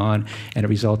going on, and it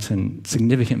results in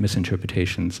significant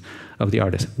misinterpretations of the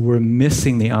artist. We're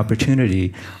missing the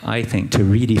opportunity, I think, to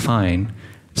redefine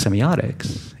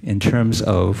semiotics in terms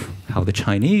of how the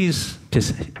Chinese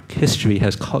history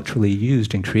has culturally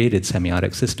used and created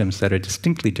semiotic systems that are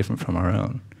distinctly different from our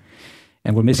own.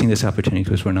 And we're missing this opportunity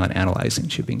because we're not analyzing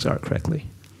Xu Bing's art correctly.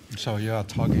 So you're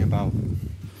talking about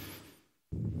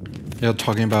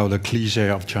the cliche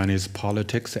of Chinese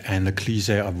politics and the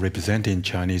cliche of representing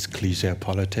Chinese cliche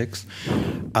politics.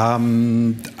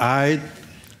 I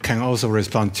can also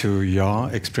respond to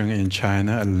your experience in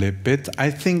China a little bit. I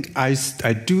think I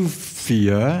do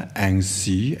fear and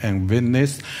see and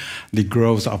witness the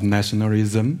growth of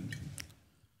nationalism,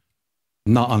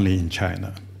 not only in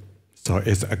China. So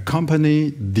it's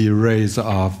accompanied the rise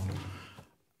of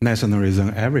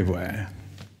nationalism everywhere.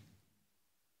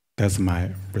 That's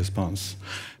my response.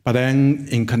 But then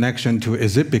in connection to,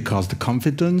 is it because the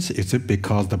confidence, is it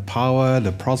because the power,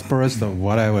 the prosperous, or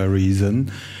whatever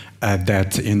reason, that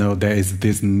there is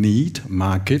this need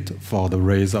market for the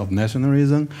rise of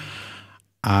nationalism?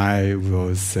 I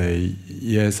will say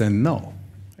yes and no,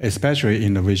 especially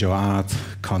in the visual art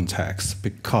context,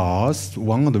 because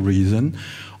one of the reasons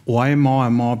why more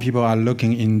and more people are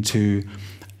looking into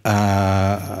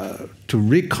to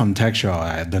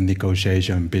recontextualize the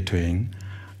negotiation between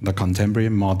the contemporary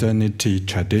modernity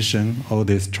tradition, all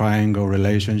this triangle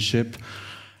relationship,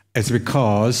 is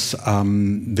because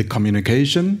the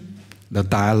communication, the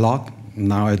dialogue,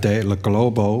 nowadays the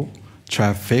global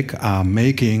traffic are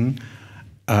making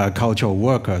cultural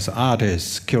workers,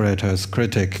 artists, curators,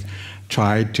 critics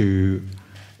try to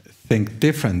think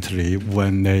differently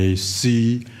when they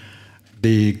see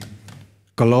the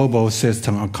global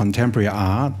system of contemporary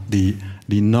art, the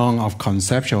norm of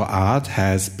conceptual art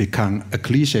has become a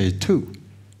cliche too.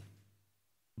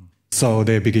 So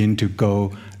they begin to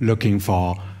go looking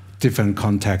for different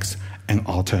contexts and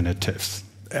alternatives.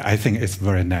 I think it's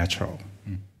very natural.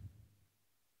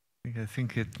 I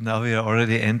think now we are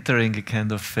already entering a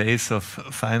kind of phase of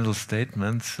final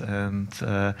statements, and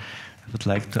I would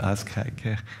like to ask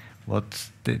Heike,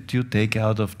 what did you take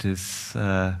out of this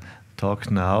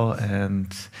talk now, and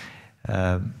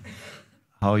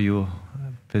how you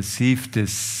perceive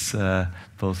this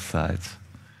both sides?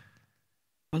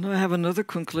 Well, now I have another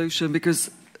conclusion,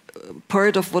 because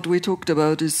part of what we talked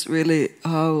about is really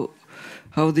how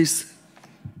this.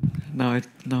 Now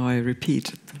I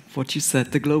repeat what you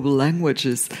said, the global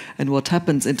languages and what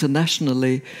happens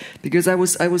internationally, because I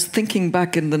was thinking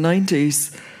back in the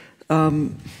 90s.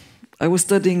 I was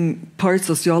studying part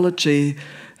sociology,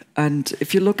 and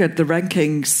if you look at the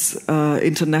rankings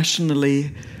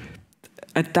internationally,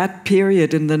 at that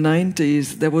period in the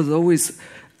 90s, there was always,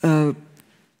 in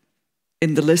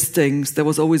the listings, there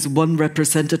was always one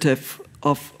representative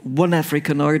of one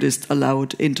African artist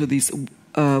allowed into these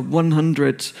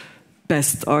 100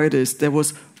 best artists. There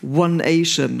was one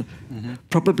Asian,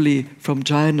 probably from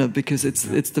China, because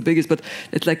it's the biggest. But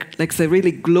it's like say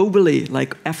really globally,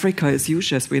 like Africa is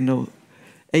huge, as we know.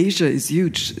 Asia is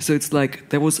huge. So it's like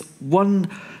there was one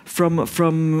from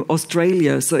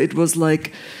Australia. So it was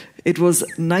like it was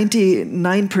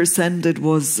 99%. It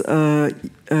was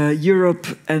Europe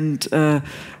and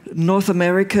North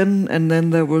American, and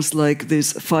then there was like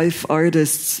these 5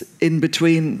 artists in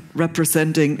between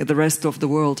representing the rest of the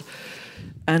world.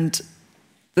 And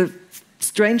the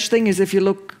strange thing is, if you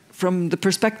look from the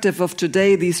perspective of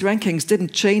today, these rankings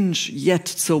didn't change yet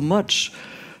so much.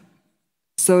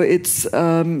 So it's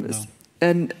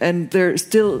and they're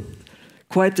still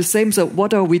quite the same. So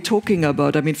what are we talking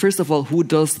about? I mean, first of all, who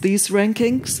does these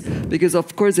rankings? Because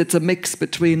of course it's a mix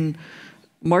between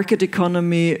market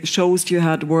economy, shows you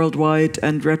had worldwide,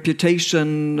 and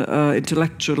reputation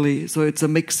intellectually. So it's a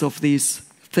mix of these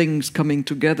things coming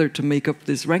together to make up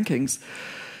these rankings.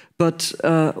 But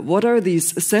what are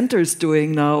these centers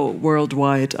doing now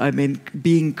worldwide? I mean,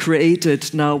 being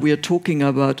created now, we are talking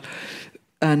about,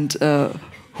 and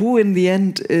who in the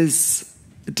end is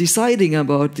deciding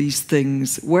about these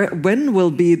things? When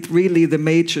will be really the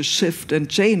major shift and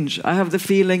change? I have the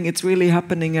feeling it's really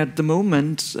happening at the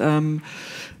moment,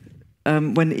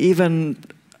 when even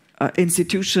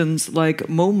institutions like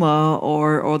MoMA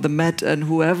or the Met and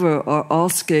whoever are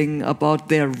asking about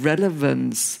their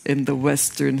relevance in the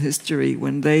Western history,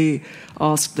 when they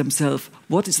ask themselves,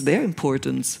 what is their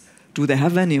importance? do they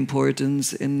have any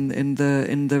importance in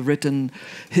the written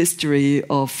history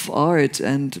of art?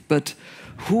 But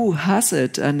who has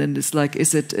it? And then it's like,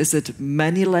 is it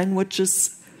many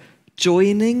languages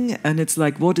joining? And it's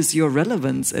like, what is your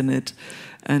relevance in it?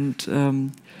 And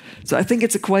so I think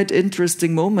it's a quite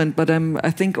interesting moment. But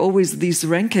I think always these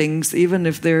rankings, even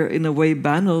if they're in a way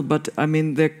banal, but I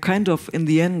mean they're kind of in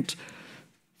the end,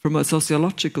 from a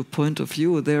sociological point of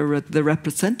view, they're the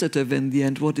representative in the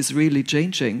end, what is really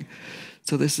changing.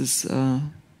 So this is,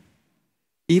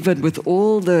 even with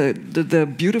all the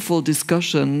beautiful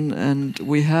discussion and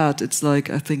we had, it's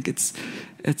like, I think it's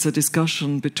a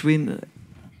discussion between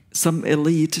some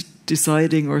elite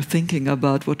deciding or thinking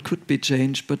about what could be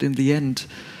changed, but in the end,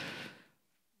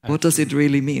 what does it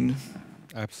really mean?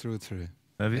 Absolutely.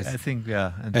 I think,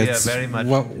 yeah, and they are very much...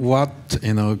 What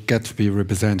get to be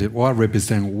represented, what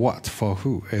represent what for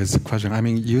who is the question. I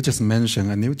mean, you just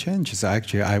mentioned a new changes.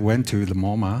 Actually, I went to the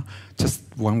MoMA just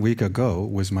 1 week ago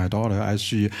with my daughter.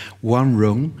 Actually, one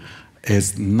room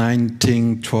is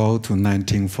 1912 to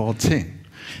 1914.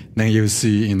 Then you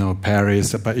see,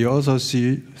 Paris, but you also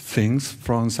see things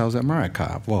from South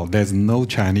America. Well, there's no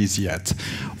Chinese yet.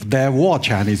 There was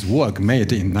Chinese work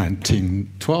made in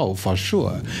 1912 for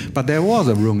sure, but there was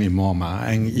a room in MoMA,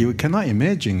 and you cannot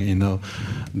imagine,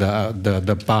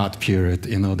 the Bart period,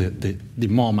 the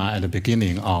MoMA at the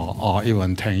beginning, or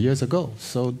even 10 years ago.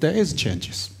 So there is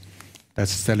changes.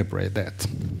 Let's celebrate that.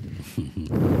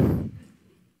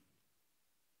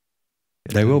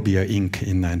 There will be an ink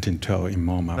in 1912 in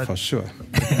MoMA for sure.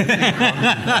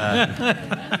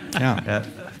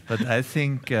 But I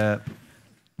think,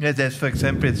 there's, for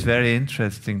example, it's very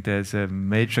interesting. There's a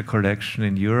major collection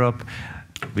in Europe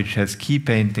which has key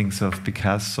paintings of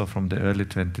Picasso from the early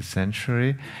 20th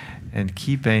century and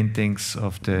key paintings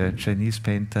of the Chinese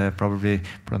painter, I probably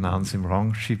pronounce him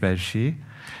wrong, Xi.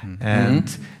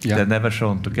 And they're never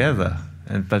shown together.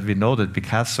 But we know that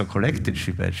Picasso collected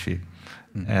Xi.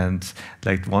 And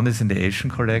like one is in the Asian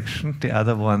collection, the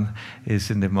other one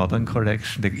is in the modern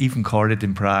collection. They even call it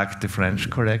in Prague the French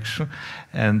collection.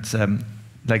 And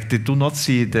they do not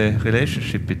see the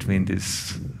relationship between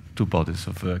these two bodies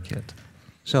of work yet.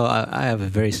 So I have a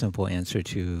very simple answer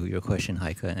to your question,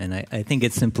 Heike, and I think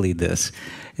it's simply this,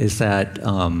 is that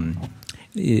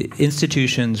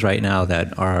institutions right now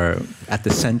that are at the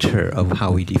center of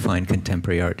how we define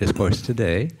contemporary art discourse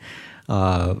today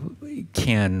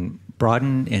can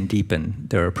broaden and deepen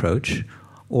their approach,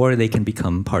 or they can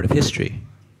become part of history,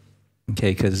 okay,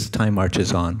 because time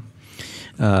marches on.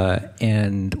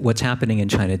 And what's happening in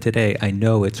China today, I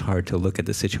know it's hard to look at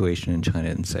the situation in China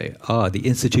and say, the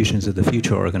institutions of the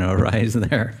future are going to arise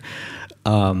there.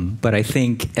 But I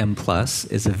think M+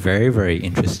 is a very, very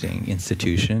interesting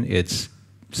institution. It's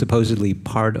supposedly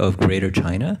part of Greater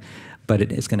China, but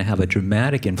it is going to have a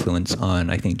dramatic influence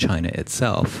on, I think, China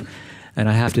itself. And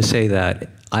I have to say that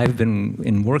I've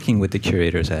been working with the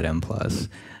curators at M+,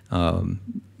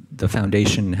 the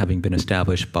foundation having been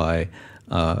established by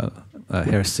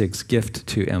Herr Sigg's gift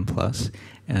to M+,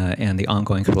 and the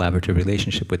ongoing collaborative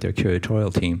relationship with their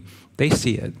curatorial team. They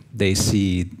see it. They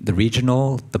see the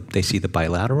regional, they see the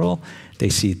bilateral, they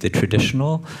see the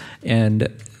traditional, and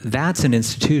that's an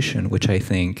institution which I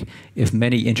think if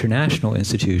many international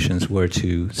institutions were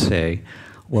to say,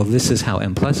 well, this is how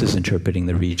M+ is interpreting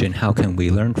the region, how can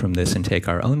we learn from this and take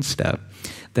our own step?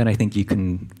 Then I think you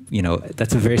can,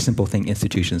 that's a very simple thing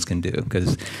institutions can do,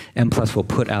 because M+ will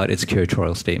put out its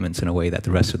curatorial statements in a way that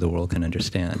the rest of the world can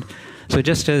understand. So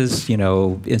just as,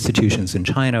 institutions in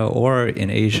China or in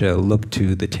Asia look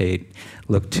to the Tate,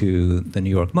 look to the New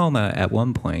York MoMA at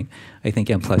one point, I think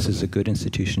M+ is a good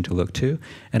institution to look to.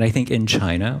 And I think in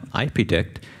China, I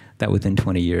predict that within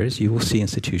 20 years, you will see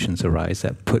institutions arise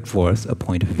that put forth a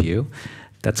point of view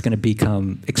that's going to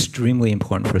become extremely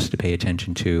important for us to pay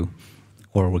attention to,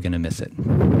 or we're going to miss it.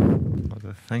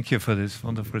 Thank you for this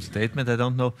wonderful statement. I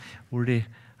don't know, Uli,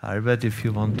 Albert, if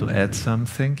you want to add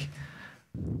something.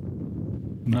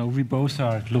 No, we both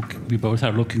are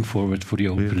looking forward for the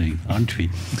opening, aren't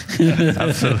we?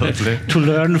 Absolutely. To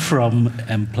learn from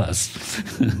M+.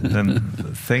 Then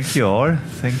thank you all.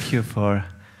 Thank you for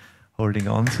holding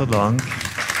on so long.